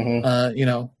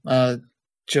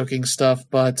 Joking stuff,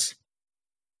 but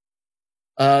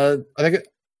I think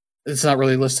it's not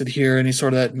really listed here, any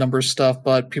sort of that number stuff,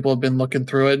 but people have been looking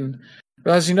through it and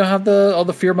realize, have all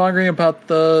the fear mongering about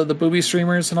the booby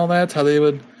streamers and all that, how they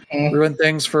would ruin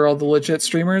things for all the legit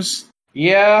streamers.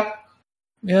 Yeah,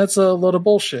 it's a load of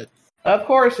bullshit. Of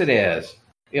course it is.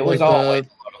 It was always a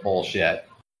load of bullshit.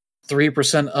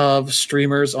 3% of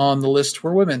streamers on the list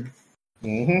were women.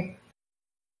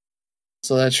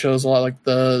 So that shows a lot, like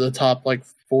the top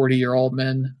 40-year-old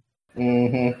men,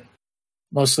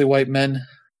 mostly white men.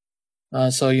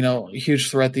 So a huge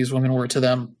threat these women were to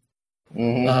them.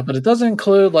 But it doesn't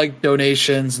include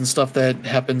donations and stuff that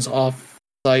happens off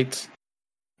site,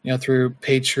 through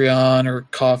Patreon or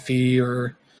Coffee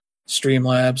or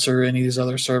Streamlabs or any of these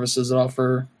other services that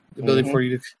offer the ability for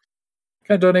you to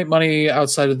kind of donate money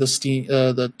outside of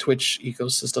the Twitch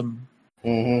ecosystem.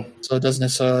 So it doesn't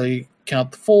necessarily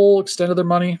count the full extent of their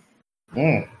money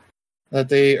that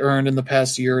they earned in the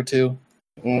past year or two.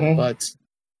 But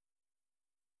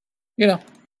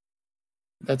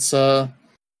that's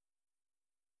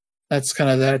kind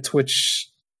of that Twitch.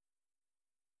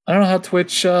 I don't know how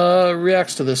Twitch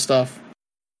reacts to this stuff.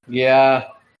 Yeah,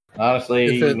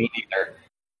 honestly, me neither.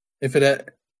 If it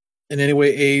in any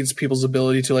way aids people's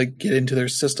ability to get into their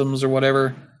systems or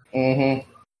whatever.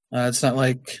 It's not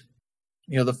like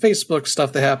the Facebook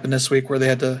stuff that happened this week where they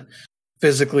had to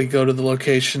physically go to the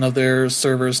location of their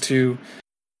servers to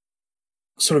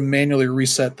sort of manually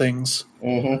reset things.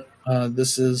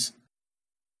 This is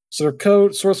sort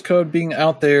of source code being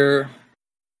out there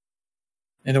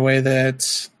in a way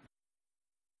that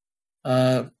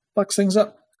fucks things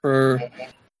up for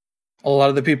a lot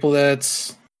of the people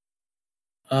that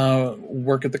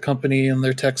work at the company and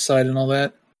their tech side and all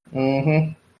that.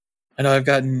 I know I've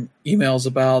gotten emails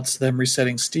about them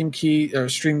resetting Steam key or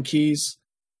stream keys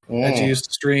that you used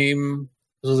to stream.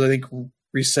 This was, I think,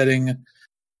 resetting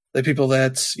the people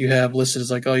that you have listed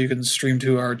as you can stream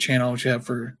to our channel, which you have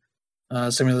for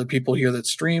some of the people here that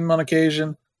stream on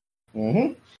occasion.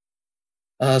 So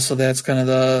that's kind of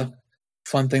the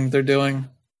fun thing that they're doing.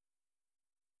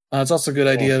 It's also a good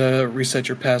idea to reset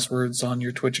your passwords on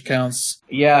your Twitch accounts.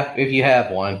 Yeah, if you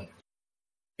have one.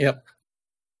 Yep.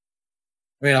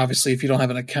 I mean, obviously, if you don't have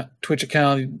an Twitch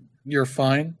account, you're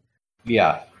fine.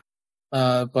 Yeah.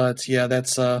 But yeah,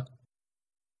 that's the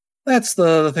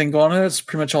thing going on. That's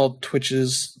pretty much all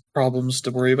Twitch's problems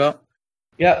to worry about.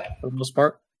 Yep. For the most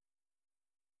part.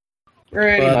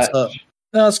 Pretty much.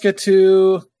 Now let's get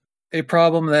to a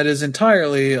problem that is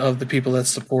entirely of the people that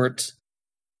support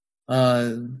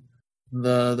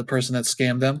the person that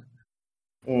scammed them.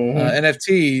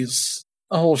 NFTs,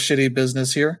 a whole shitty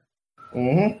business here.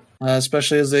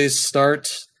 Especially as they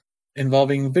start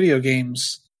involving video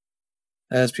games.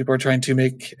 As people are trying to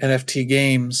make NFT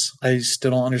games, I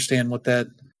still don't understand what that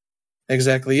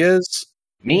exactly is.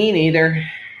 Me neither.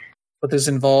 But this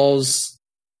involves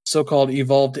so-called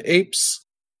evolved apes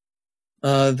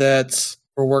that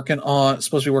were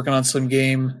supposed to be working on some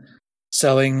game,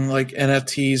 selling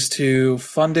NFTs to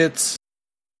fund it.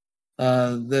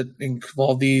 That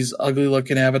involve these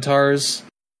ugly-looking avatars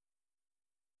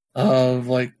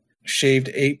of shaved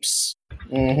apes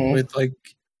with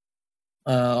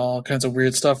all kinds of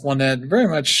weird stuff. One that very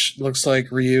much looks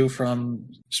like Ryu from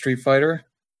Street Fighter.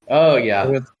 Oh yeah,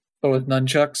 but with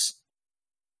nunchucks.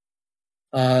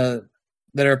 that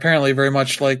are apparently very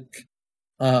much like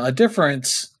a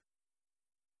different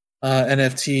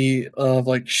NFT of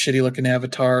like shitty looking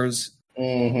avatars.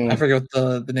 I forget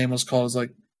what the name was called. It was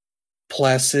like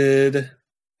Placid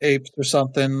Apes or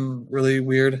something really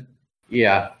weird.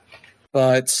 Yeah.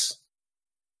 But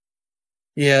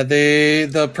yeah,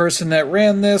 the person that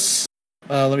ran this,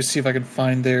 let me see if I can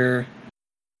find their,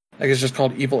 I guess it's just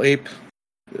called Evil Ape,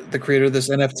 the creator of this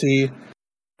NFT.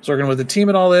 Was working with the team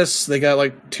and all this. They got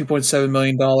like $2.7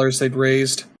 million they'd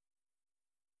raised.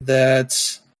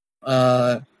 That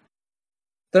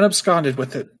then absconded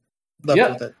with it,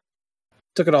 left with it,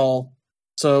 took it all.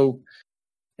 So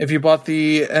if you bought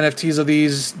the NFTs of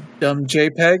these dumb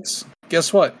JPEGs,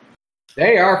 guess what?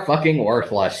 They are fucking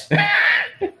worthless.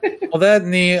 Well, that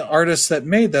and the artists that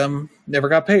made them never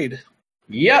got paid.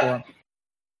 Yep.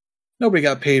 Nobody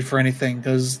got paid for anything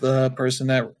because the person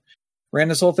that ran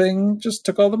this whole thing just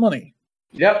took all the money.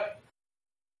 Yep.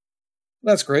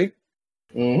 That's great.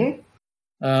 Mm-hmm.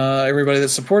 Everybody that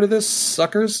supported this,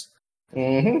 suckers.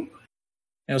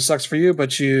 Mm-hmm. Sucks for you,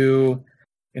 but you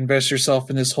invest yourself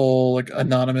in this whole like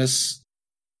anonymous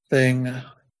thing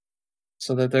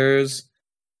so that they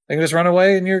can just run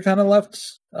away and you're kind of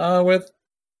left with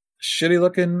shitty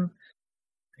looking,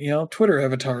 Twitter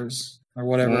avatars or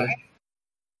whatever. Mm-hmm.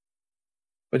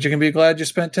 But you can be glad you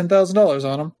spent $10,000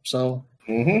 on them. So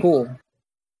cool.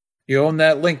 You own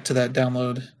that link to that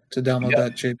download that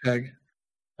JPEG,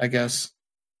 I guess.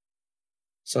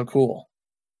 So cool.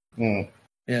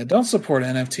 Yeah, don't support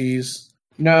NFTs.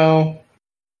 No,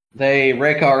 they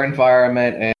wreck our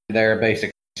environment and they're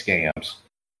basic scams.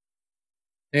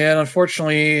 And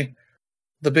unfortunately,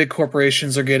 the big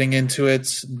corporations are getting into it.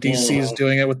 DC's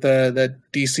doing it with that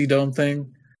DC Dome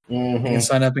thing. You can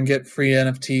sign up and get free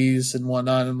NFTs and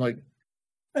whatnot. I'm like,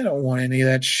 I don't want any of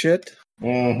that shit.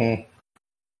 I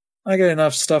got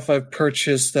enough stuff I've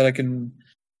purchased that I can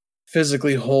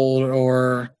physically hold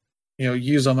or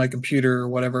use on my computer or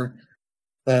whatever,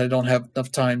 that I don't have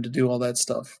enough time to do all that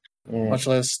stuff. Much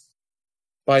less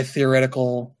buy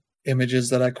theoretical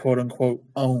images that I quote unquote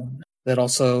own. That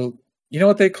also,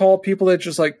 what they call people that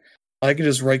just like, I can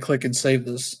just right click and save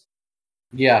this.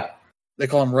 Yeah. They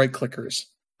call them right clickers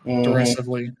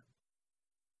derisively.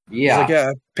 Yeah. It's like,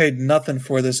 yeah, I paid nothing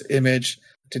for this image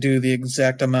to do the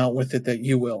exact amount with it that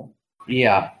you will.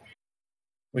 Yeah.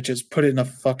 Which is put it in a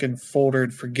fucking folder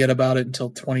and forget about it until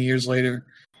 20 years later.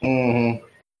 You're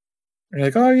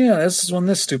like, oh yeah, this is when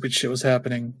this stupid shit was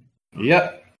happening.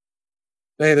 Yep.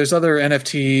 Hey, there's other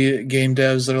NFT game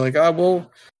devs that are like,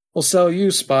 we'll sell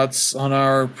you spots on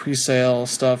our pre-sale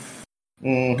stuff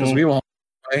because we won't.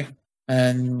 Right?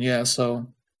 And yeah, so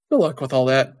good luck with all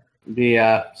that.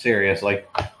 Yeah, seriously.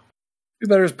 You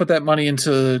better just put that money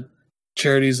into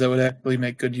charities that would actually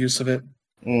make good use of it.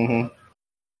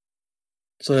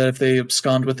 So that if they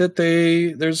abscond with it,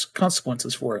 there's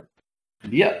consequences for it.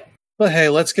 Yep. But hey,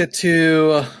 let's get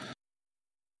to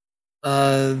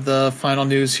the final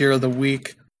news here of the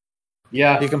week.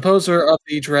 Yeah. The composer of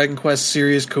the Dragon Quest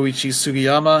series, Koichi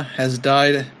Sugiyama, has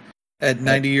died at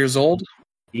 90 years old.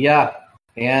 Yeah.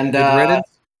 And so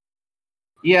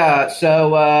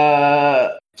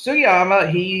Sugiyama,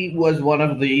 he was one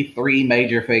of the three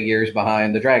major figures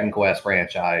behind the Dragon Quest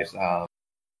franchise.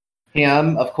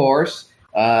 Him, of course.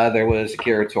 There was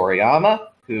Akira Toriyama,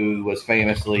 who was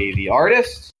famously the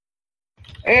artist.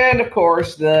 And, of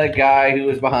course, the guy who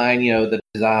was behind, the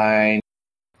design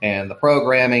and the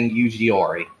programming, Yuji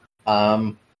Ori.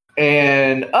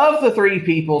 And of the three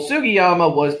people,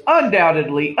 Sugiyama was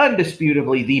undoubtedly,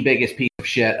 undisputably the biggest piece of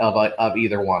shit of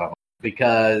either one of them.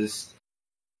 Because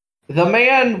the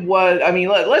man was,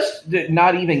 let's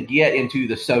not even get into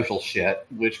the social shit,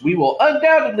 which we will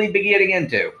undoubtedly be getting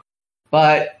into.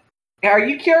 But are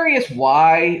you curious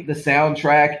why the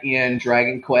soundtrack in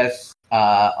Dragon Quest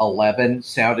 11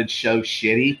 sounded so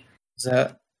shitty? Is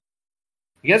that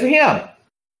because of him?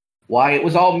 Why it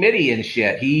was all MIDI and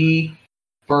shit. He,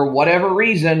 for whatever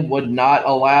reason, would not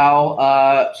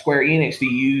allow Square Enix to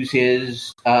use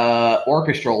his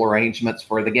orchestral arrangements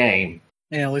for the game.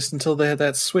 Yeah, at least until they had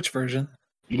that Switch version.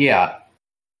 Yeah.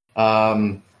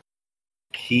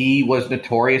 He was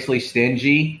notoriously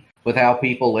stingy with how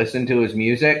people listened to his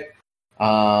music.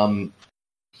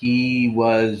 He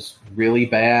was really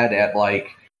bad at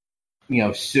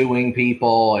suing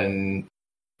people and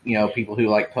people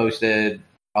who posted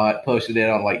it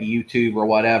on YouTube or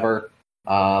whatever.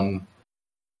 He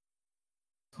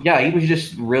was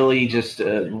just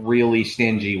really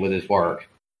stingy with his work,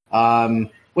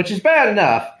 which is bad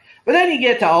enough. But then you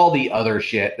get to all the other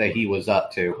shit that he was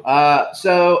up to.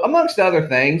 So amongst other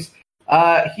things,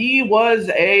 he was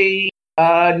a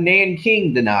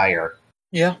Nanking denier.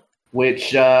 Yeah.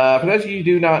 Which, for those of you who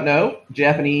do not know,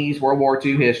 Japanese World War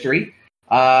II history,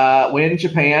 when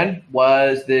Japan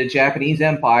was the Japanese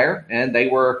Empire and they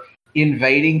were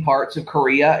invading parts of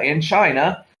Korea and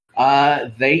China,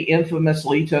 they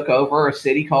infamously took over a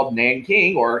city called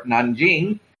Nanking or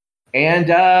Nanjing and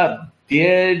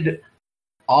did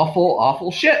awful,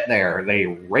 awful shit there. They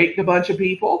raped a bunch of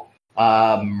people,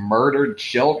 murdered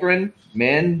children,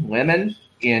 men, women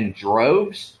in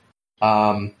droves.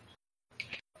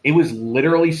 It was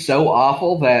literally so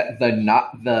awful that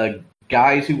the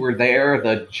guys who were there,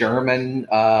 the German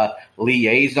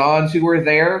liaisons who were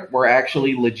there, were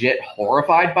actually legit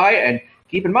horrified by it. And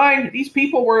keep in mind, these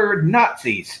people were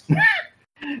Nazis.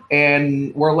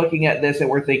 And we're looking at this and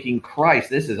we're thinking, Christ,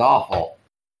 this is awful.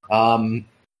 On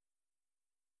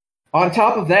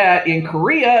top of that, in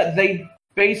Korea, they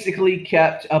basically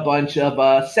kept a bunch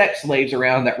of sex slaves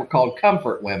around that were called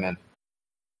comfort women.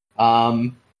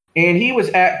 And he was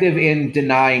active in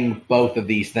denying both of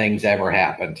these things ever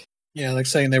happened. Yeah, like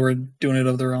saying they were doing it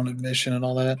of their own admission and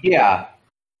all that. Yeah.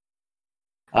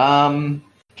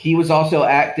 He was also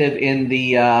active in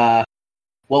the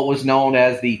what was known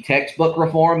as the textbook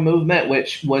reform movement,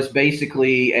 which was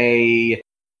basically a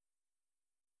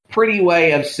pretty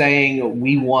way of saying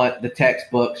we want the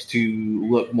textbooks to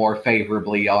look more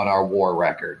favorably on our war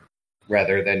record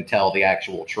rather than tell the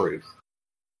actual truth.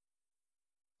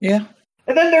 Yeah.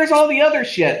 And then there's all the other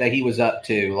shit that he was up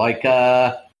to, like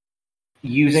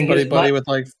using his buddy with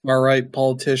like far right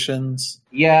politicians.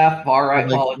 Yeah, far right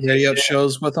like, politicians. Radio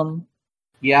shows with them.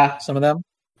 Yeah, some of them.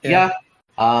 Yeah.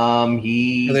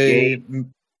 They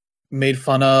made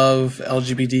fun of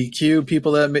LGBTQ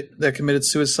people that committed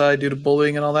suicide due to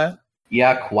bullying and all that.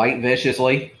 Yeah, quite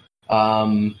viciously.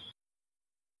 And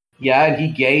he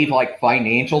gave like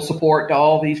financial support to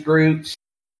all these groups.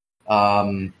 He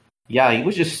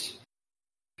was just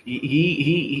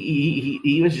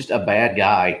he was just a bad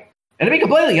guy. And to be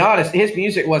completely honest, his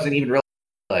music wasn't even really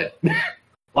good.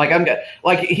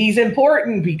 He's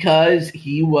important because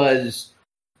he was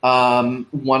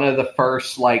one of the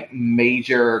first like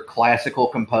major classical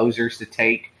composers to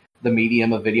take the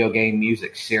medium of video game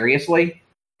music seriously.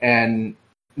 And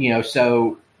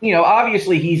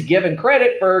obviously he's given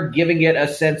credit for giving it a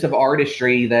sense of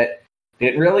artistry that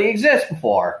didn't really exist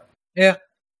before. Yeah.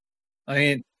 I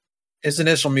mean, his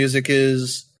initial music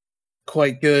is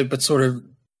quite good, but sort of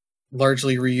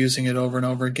largely reusing it over and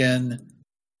over again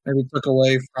maybe took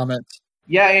away from it.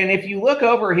 Yeah, and if you look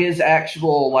over his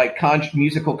actual like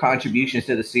musical contributions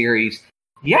to the series,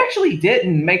 he actually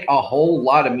didn't make a whole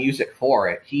lot of music for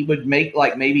it. He would make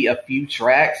like maybe a few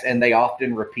tracks, and they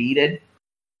often repeated.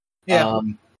 Yeah,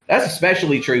 that's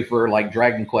especially true for like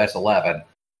Dragon Quest XI.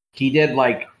 He did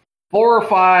like 4 or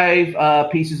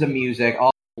 5 pieces of music, all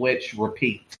of which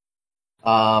repeat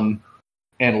and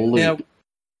loop. Yeah,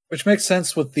 which makes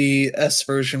sense with the S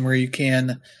version, where you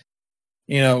can,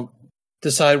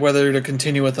 decide whether to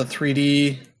continue with a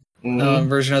 3D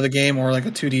version of the game or like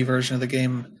a 2D version of the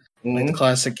game, like the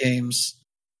classic games.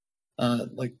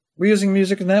 Like reusing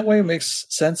music in that way makes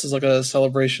sense as like a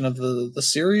celebration of the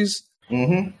series.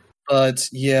 Mm-hmm. But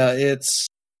yeah, it's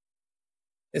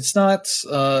not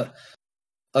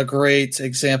a great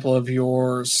example of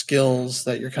your skills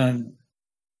that you're kind of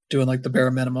doing like the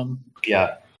bare minimum.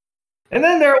 Yeah. And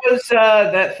then there was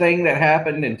that thing that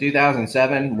happened in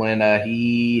 2007 when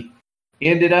he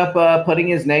ended up putting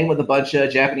his name with a bunch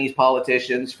of Japanese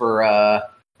politicians for a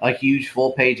huge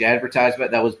full-page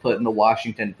advertisement that was put in the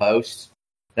Washington Post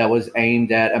that was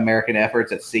aimed at American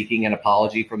efforts at seeking an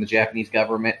apology from the Japanese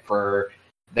government for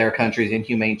their country's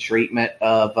inhumane treatment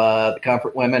of the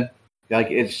comfort women. Like,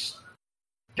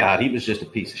 God, he was just a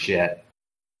piece of shit.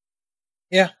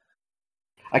 Yeah.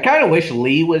 I kind of wish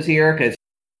Lee was here because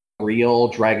real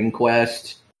Dragon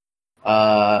Quest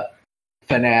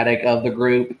fanatic of the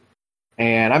group,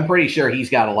 and I'm pretty sure he's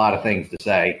got a lot of things to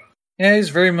say. Yeah, he's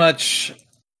very much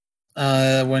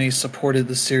when he supported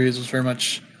the series was very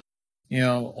much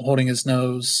holding his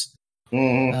nose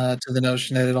to the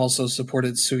notion that it also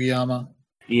supported Sugiyama.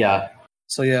 Yeah.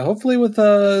 So yeah, hopefully with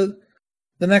the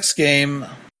next game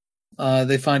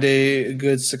they find a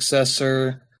good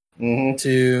successor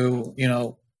to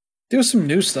do some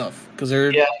new stuff, because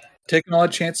they're taking a lot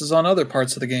of chances on other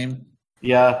parts of the game.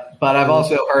 Yeah, but I've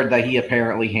also heard that he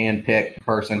apparently handpicked the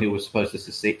person who was supposed to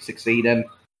succeed him.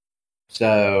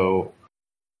 So,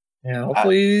 yeah,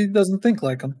 hopefully he doesn't think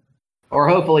like him. Or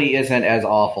hopefully he isn't as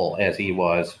awful as he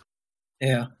was.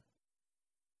 Yeah.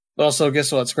 But also,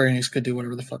 guess what? Square Enix could do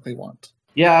whatever the fuck they want.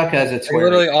 Yeah, because it's they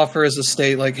literally offer his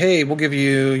estate, like, hey, we'll give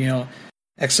you,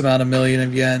 X amount of million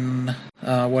of yen,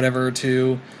 whatever,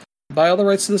 to buy all the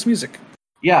rights to this music.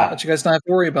 Yeah. Let you guys not have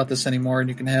to worry about this anymore, and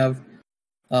you can have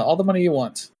all the money you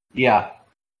want. Yeah.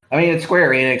 I mean, it's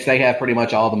Square Enix. They have pretty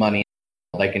much all the money.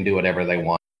 They can do whatever they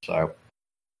want. So,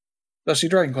 especially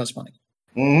Dragon Quest money.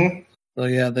 mm-hmm. So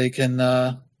yeah, they can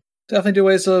definitely do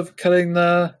ways of cutting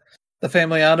the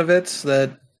family out of it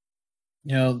that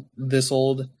this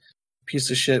old piece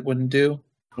of shit wouldn't do.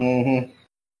 Mm-hmm.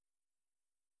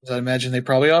 I imagine they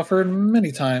probably offered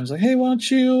many times, like, "Hey, why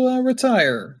don't you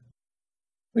retire?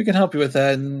 We can help you with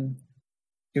that and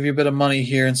give you a bit of money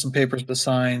here and some papers to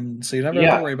sign, so you never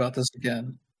have to worry about this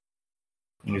again."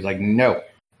 And he's like, "No,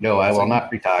 I will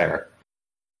not retire.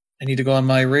 I need to go on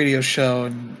my radio show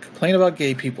and complain about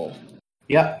gay people."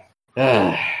 Yep.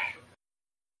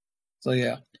 So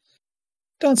yeah,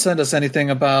 don't send us anything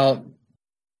about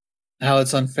how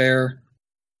it's unfair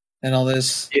and all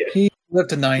this. Yeah. He lived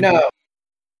to 90. No.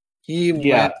 He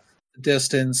went the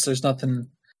distance. There's nothing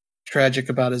tragic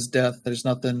about his death. There's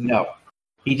nothing. No.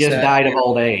 He just died of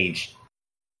old age.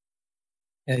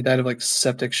 Yeah, he died of like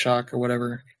septic shock or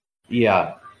whatever.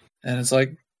 Yeah. And it's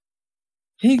like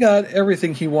he got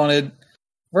everything he wanted.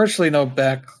 Virtually no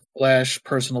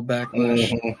personal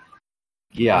backlash. Mm-hmm.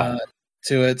 Yeah.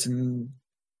 To it, and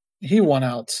he won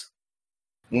out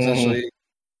essentially.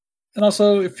 Mm-hmm. And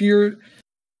also, if you're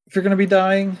going to be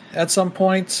dying at some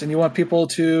point and you want people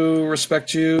to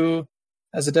respect you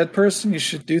as a dead person, you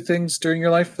should do things during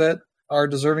your life that are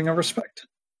deserving of respect.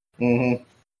 Mm-hmm.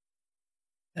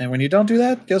 And when you don't do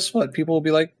that, guess what? People will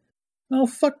be like, "Oh,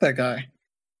 fuck that guy."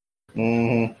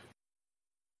 Mm-hmm.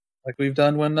 Like we've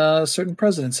done when certain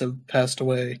presidents have passed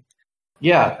away.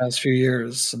 Yeah. In the past few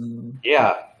years. And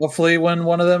yeah. Hopefully when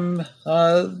one of them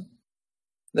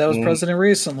that was president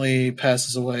recently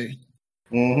passes away.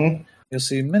 Mm-hmm. You'll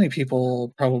see many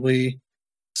people probably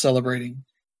celebrating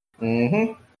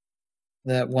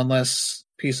that one less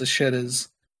piece of shit is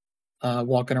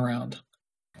walking around.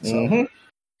 So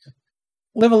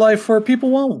live a life where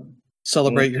people won't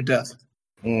celebrate your death.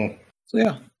 So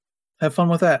yeah, have fun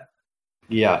with that.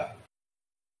 Yeah.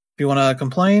 If you want to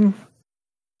complain,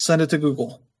 send it to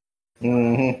Google.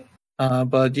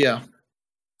 But yeah,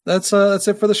 that's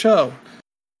it for the show.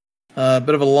 A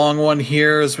bit of a long one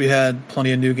here, as we had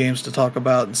plenty of new games to talk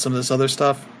about and some of this other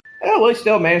stuff. Well, we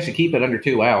still managed to keep it under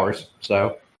 2 hours,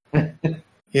 so.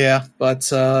 Yeah, but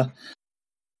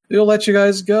we'll let you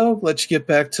guys go. Let you get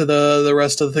back to the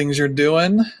rest of the things you're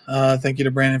doing. Thank you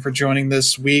to Brandon for joining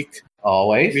this week.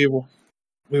 Always.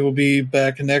 We will be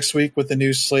back next week with a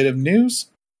new slate of news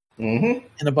and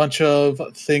a bunch of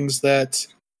things that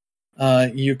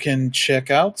you can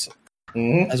check out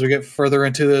as we get further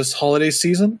into this holiday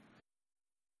season.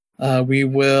 We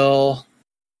will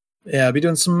be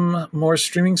doing some more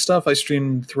streaming stuff. I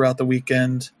streamed throughout the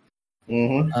weekend.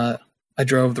 I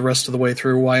drove the rest of the way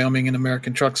through Wyoming in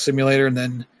American Truck Simulator and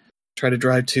then tried to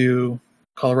drive to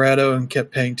Colorado and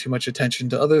kept paying too much attention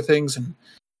to other things and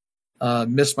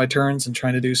missed my turns and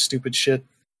trying to do stupid shit.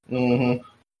 Getting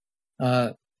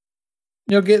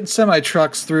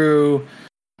semi-trucks through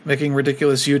making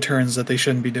ridiculous U-turns that they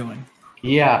shouldn't be doing.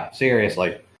 Yeah,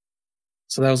 seriously.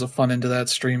 So that was a fun end to that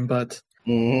stream, but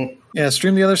yeah,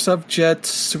 stream the other stuff, Jet,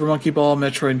 Super Monkey Ball,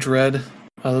 Metroid Dread.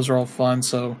 Those are all fun,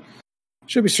 so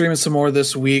should be streaming some more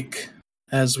this week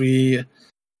as we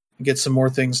get some more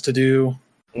things to do.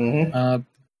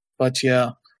 But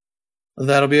yeah,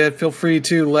 that'll be it. Feel free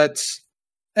to let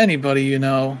anybody you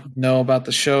know about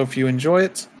the show if you enjoy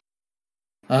it.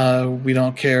 We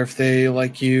don't care if they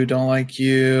like you, don't like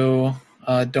you,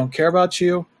 don't care about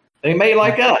you. They may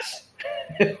like us.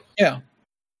 Yeah.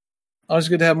 Always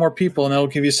good to have more people, and that'll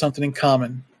give you something in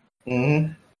common.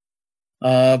 But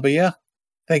yeah,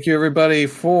 thank you everybody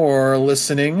for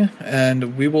listening,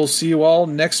 and we will see you all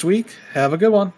next week. Have a good one.